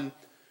everyone.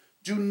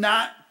 Do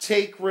not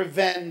take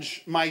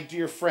revenge, my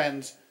dear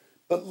friends,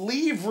 but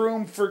leave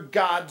room for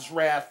God's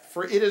wrath.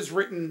 For it is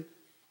written,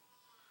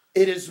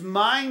 it is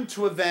mine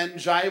to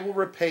avenge, I will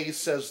repay,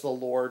 says the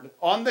Lord.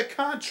 On the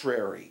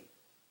contrary,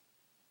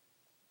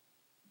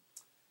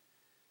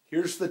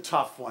 here's the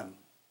tough one.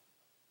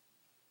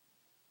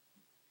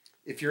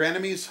 If your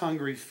enemy is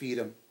hungry, feed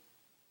him.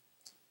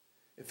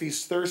 If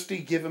he's thirsty,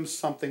 give him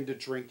something to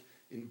drink.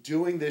 In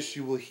doing this,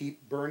 you will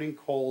heap burning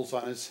coals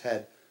on his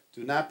head.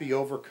 Do not be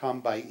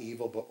overcome by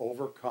evil, but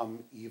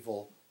overcome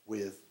evil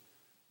with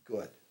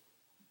good.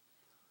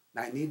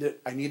 Now, I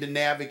need to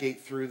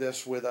navigate through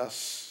this with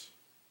us.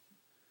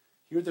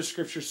 Here the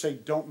scriptures say,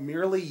 don't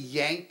merely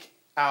yank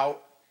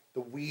out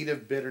the weed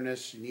of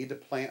bitterness. You need to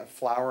plant a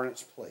flower in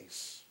its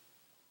place.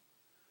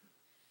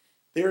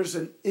 There's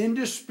an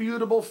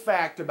indisputable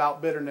fact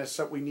about bitterness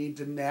that we need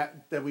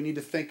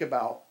to think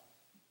about.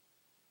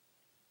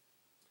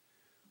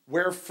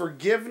 Where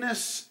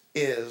forgiveness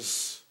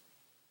is,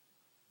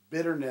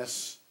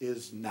 bitterness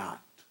is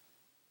not.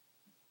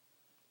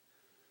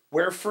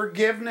 Where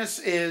forgiveness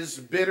is,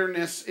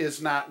 bitterness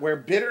is not. Where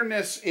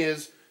bitterness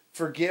is,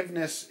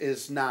 forgiveness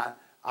is not.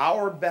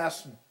 Our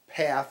best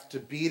path to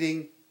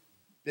beating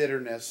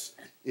bitterness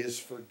is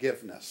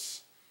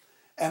forgiveness.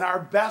 And our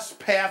best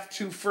path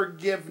to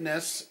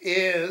forgiveness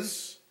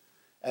is,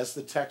 as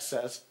the text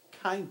says,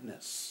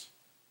 kindness.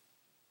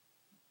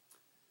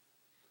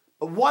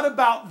 But what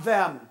about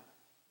them?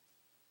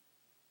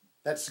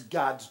 That's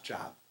God's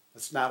job.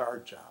 That's not our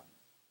job.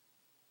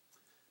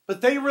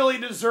 But they really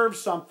deserve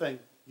something.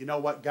 You know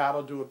what? God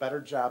will do a better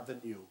job than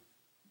you.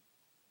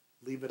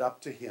 Leave it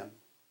up to him.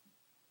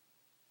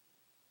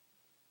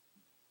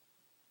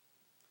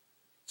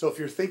 So if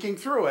you're thinking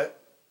through it,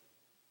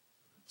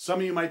 some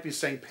of you might be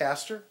saying,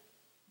 Pastor,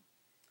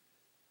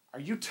 are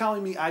you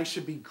telling me I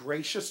should be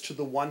gracious to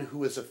the one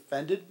who has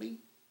offended me?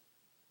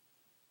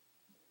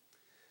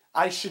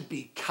 I should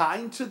be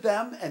kind to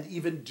them and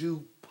even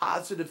do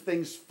positive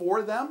things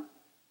for them.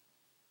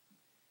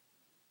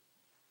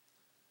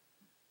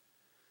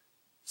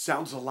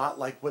 Sounds a lot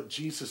like what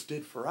Jesus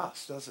did for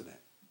us, doesn't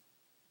it?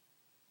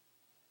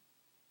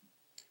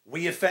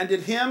 We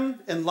offended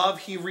him. In love,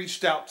 he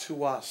reached out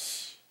to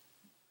us.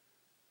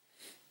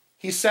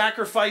 He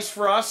sacrificed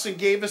for us and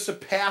gave us a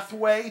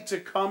pathway to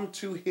come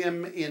to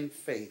him in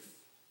faith.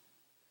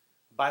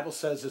 The Bible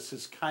says it's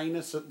his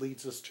kindness that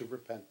leads us to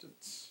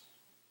repentance.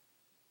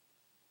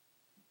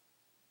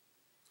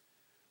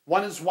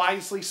 One has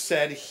wisely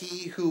said,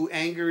 he who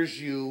angers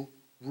you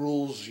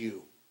rules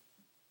you.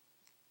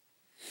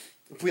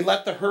 If we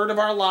let the hurt of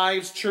our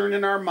lives churn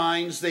in our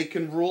minds, they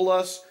can rule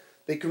us.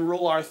 They can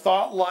rule our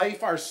thought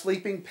life, our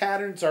sleeping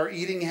patterns, our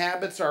eating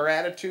habits, our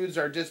attitudes,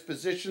 our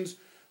dispositions,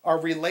 our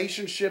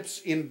relationships.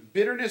 In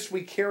bitterness,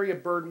 we carry a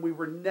burden we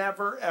were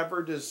never,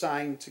 ever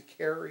designed to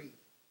carry.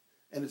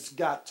 And it's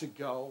got to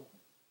go.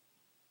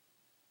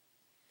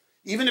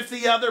 Even if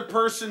the other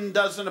person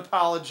doesn't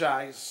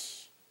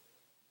apologize,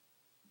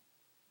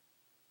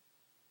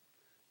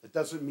 that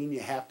doesn't mean you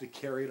have to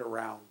carry it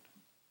around.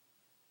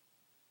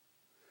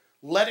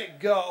 Let it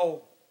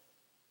go.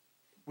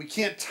 We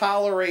can't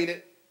tolerate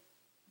it.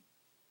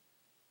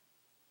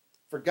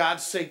 For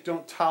God's sake,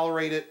 don't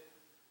tolerate it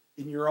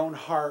in your own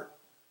heart,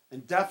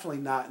 and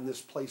definitely not in this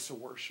place of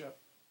worship.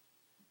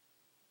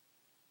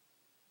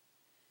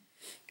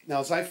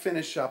 Now, as I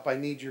finish up, I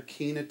need your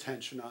keen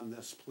attention on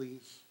this,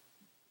 please.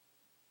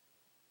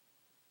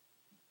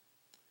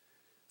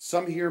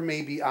 Some here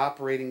may be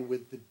operating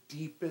with the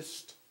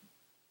deepest,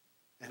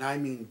 and I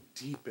mean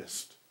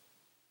deepest,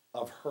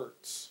 of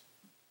hurts.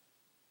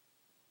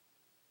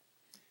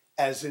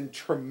 As in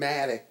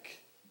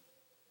traumatic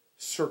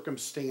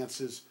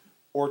circumstances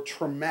or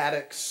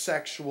traumatic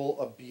sexual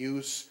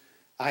abuse.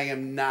 I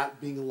am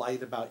not being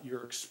light about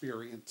your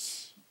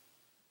experience.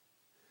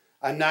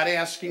 I'm not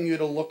asking you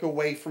to look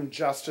away from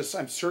justice.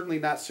 I'm certainly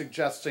not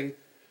suggesting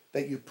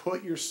that you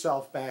put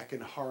yourself back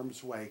in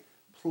harm's way.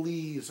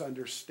 Please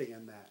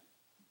understand that.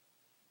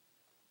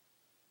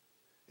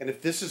 And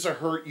if this is a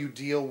hurt you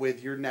deal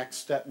with, your next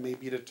step may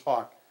be to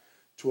talk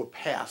to a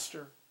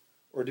pastor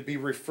or to be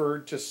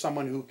referred to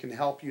someone who can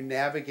help you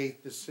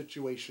navigate this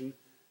situation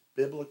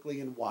biblically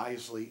and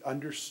wisely.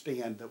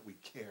 Understand that we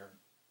care.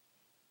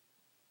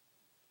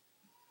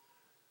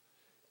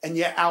 And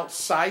yet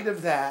outside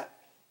of that,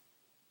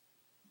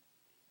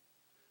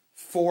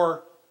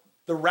 for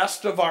the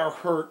rest of our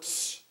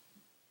hurts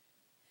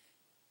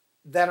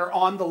that are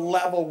on the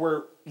level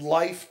where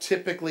life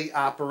typically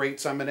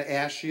operates, I'm going to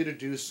ask you to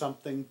do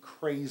something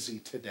crazy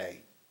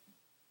today.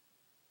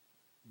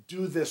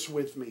 Do this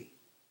with me.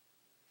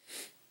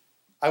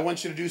 I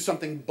want you to do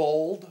something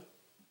bold.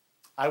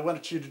 I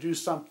want you to do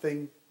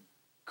something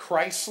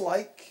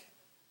Christ-like.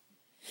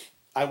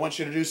 I want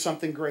you to do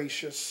something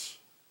gracious.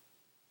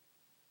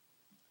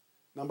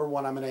 Number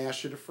one, I'm going to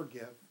ask you to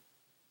forgive.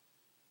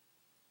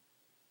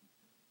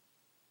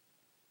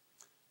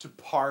 To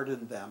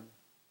pardon them.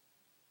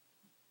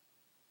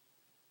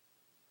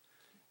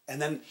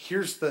 And then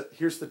here's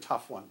the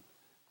tough one.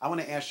 I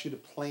want to ask you to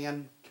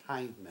plan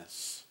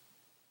kindness.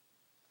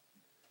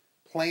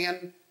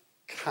 Plan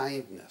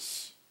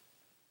kindness.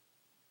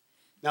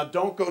 Now,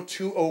 don't go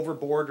too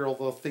overboard or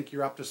they'll think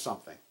you're up to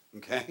something,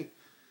 okay?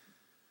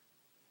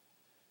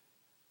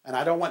 And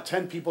I don't want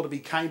 10 people to be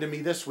kind to me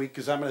this week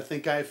because I'm going to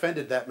think I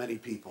offended that many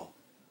people.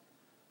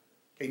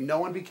 Okay, no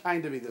one be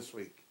kind to me this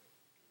week.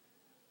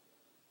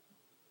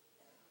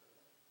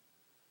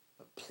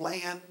 But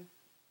plan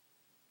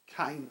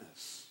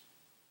kindness.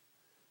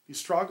 If you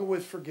struggle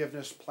with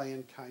forgiveness,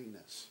 plan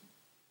kindness.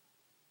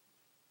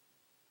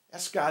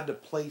 Ask God to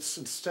place,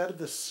 instead of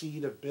the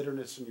seed of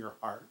bitterness in your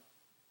heart,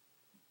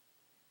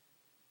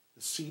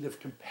 the seed of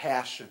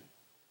compassion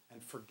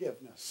and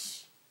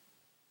forgiveness.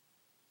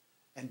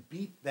 And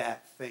beat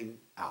that thing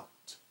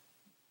out.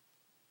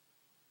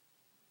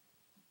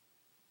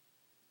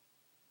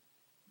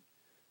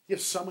 You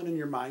have someone in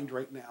your mind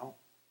right now.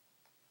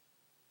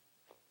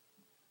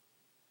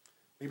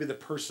 Maybe the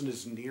person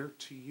is near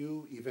to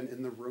you, even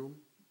in the room.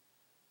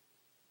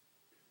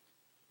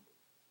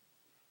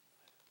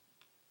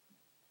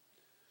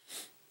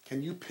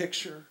 Can you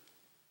picture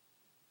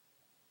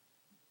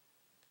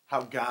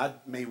how God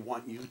may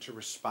want you to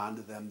respond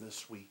to them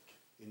this week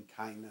in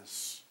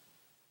kindness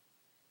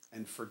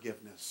and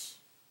forgiveness?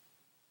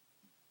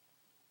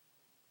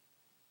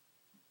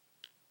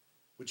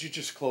 Would you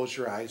just close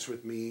your eyes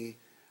with me?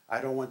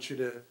 I don't want you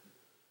to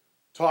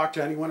talk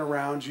to anyone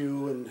around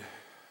you, and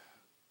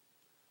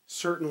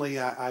certainly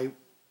I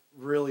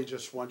really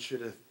just want you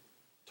to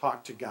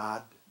talk to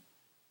God.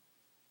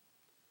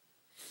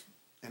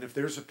 And if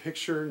there's a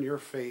picture in your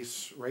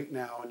face right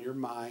now in your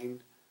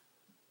mind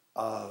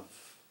of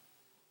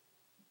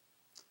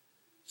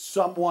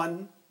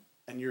someone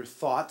and your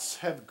thoughts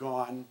have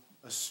gone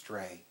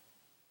astray,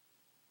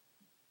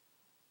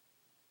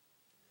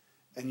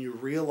 and you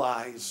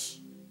realize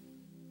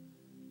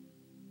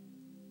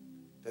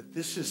that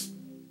this is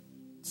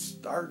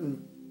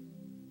starting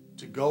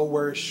to go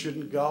where it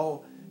shouldn't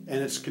go,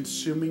 and it's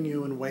consuming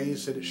you in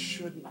ways that it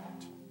shouldn't.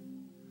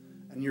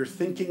 And you're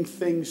thinking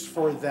things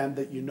for them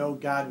that you know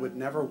God would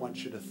never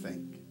want you to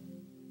think.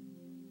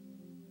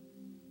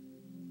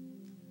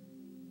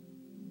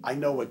 I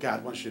know what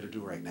God wants you to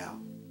do right now.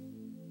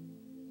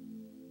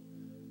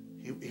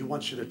 He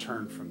wants you to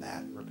turn from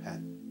that and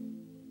repent.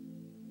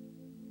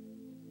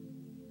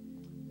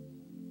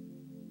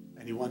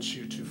 And he wants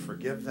you to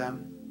forgive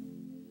them,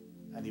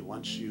 and he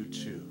wants you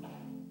to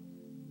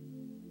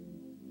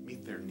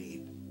meet their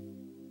need.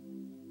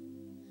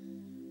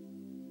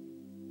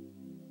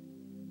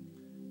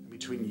 And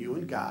between you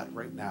and God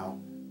right now,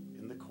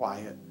 in the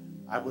quiet,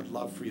 I would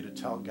love for you to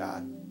tell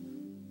God,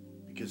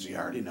 because he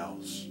already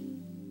knows,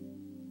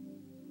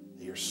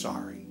 that you're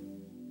sorry.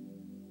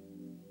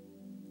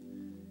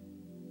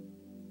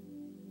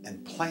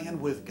 And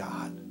plan with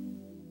God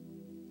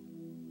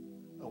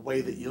a way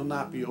that you'll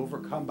not be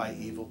overcome by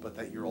evil, but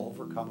that you'll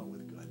overcome it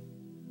with good.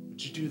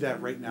 Would you do that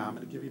right now? I'm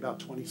going to give you about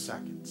 20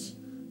 seconds.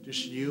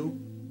 Just you,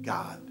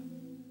 God,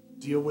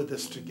 deal with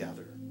this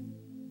together.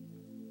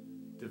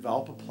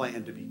 Develop a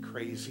plan to be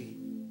crazy,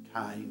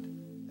 kind,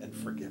 and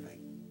forgiving.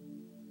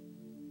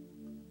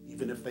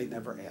 Even if they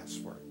never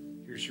ask for it.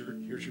 Here's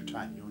your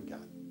time, you and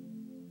God.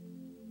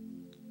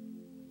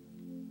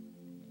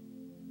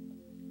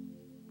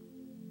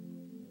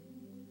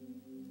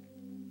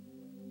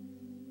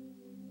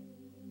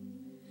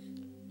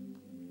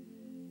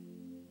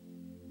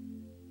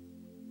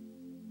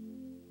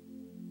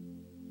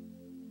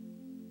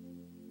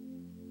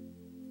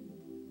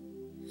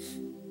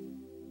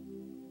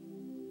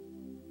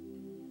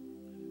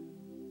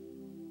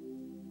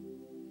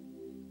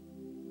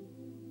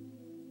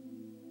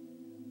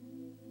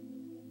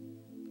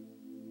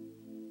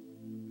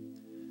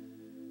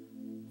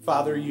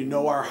 Father, you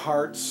know our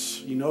hearts.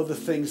 You know the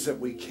things that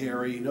we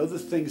carry. You know the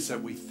things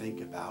that we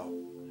think about.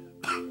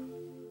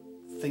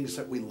 Things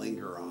that we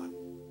linger on.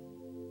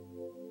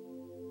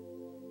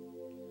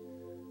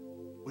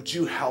 Would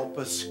you help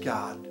us,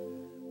 God?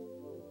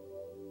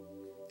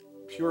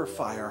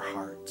 Purify our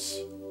hearts.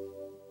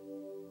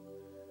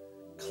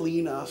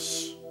 Clean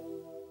us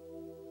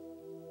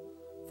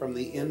from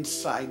the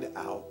inside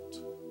out.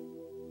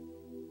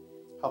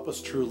 Help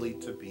us truly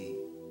to be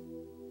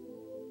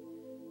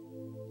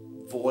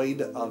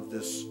void of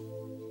this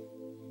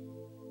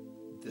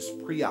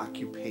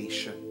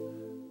preoccupation,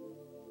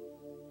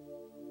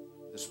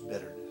 this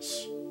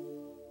bitterness.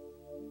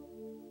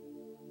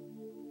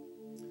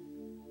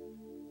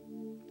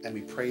 And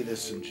we pray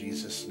this in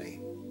Jesus'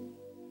 name.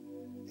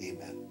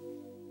 Amen.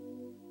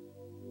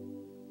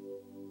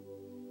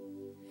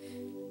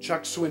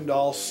 Chuck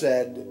Swindoll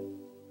said,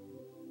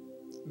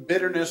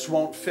 bitterness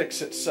won't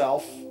fix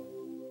itself.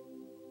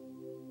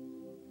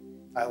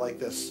 I like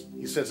this.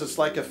 He says, it's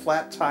like a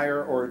flat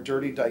tire or a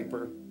dirty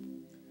diaper.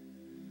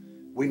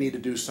 We need to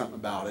do something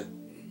about it.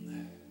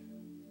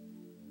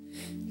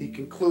 He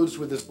concludes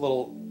with this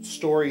little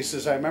story. He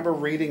says, I remember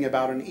reading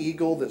about an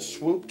eagle that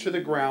swooped to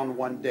the ground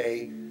one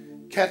day,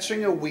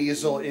 catching a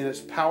weasel in its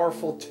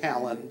powerful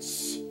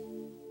talons.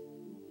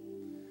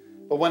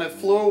 But when it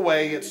flew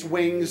away, its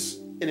wings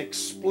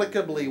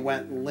inexplicably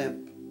went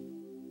limp.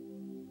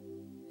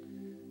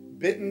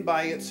 Bitten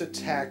by its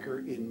attacker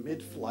in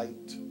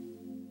mid-flight,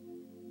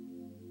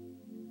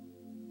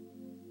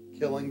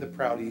 killing the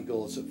proud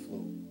eagle as it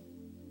flew.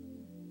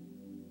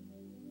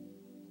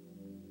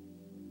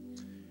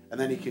 And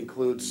then he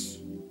concludes,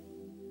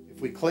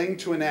 if we cling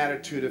to an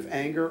attitude of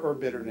anger or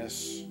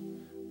bitterness,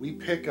 we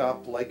pick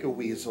up, like a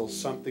weasel,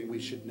 something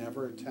we should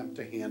never attempt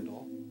to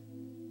handle,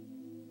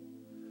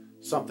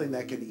 something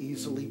that can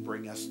easily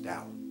bring us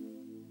down.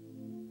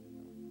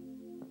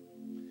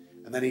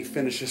 And then he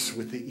finishes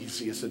with the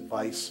easiest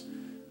advice,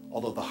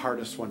 although the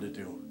hardest one to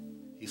do.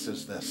 He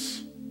says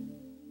this,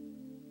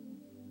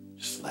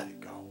 just let it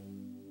go.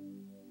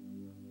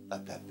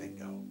 Let that thing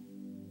go.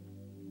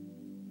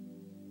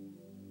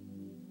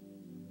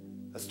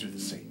 Let's do the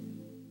same.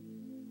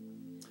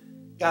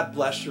 God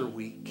bless your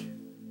week.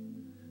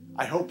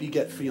 I hope you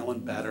get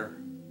feeling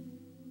better.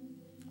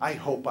 I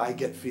hope I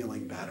get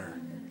feeling better.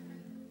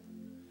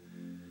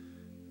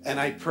 And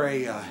I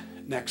pray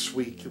next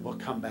week we'll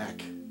come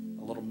back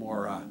a little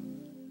more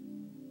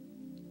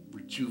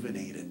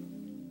rejuvenated,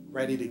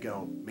 ready to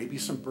go. Maybe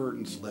some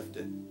burdens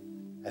lifted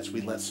as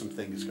we let some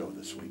things go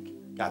this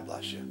week. God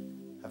bless you.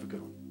 Have a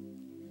good one.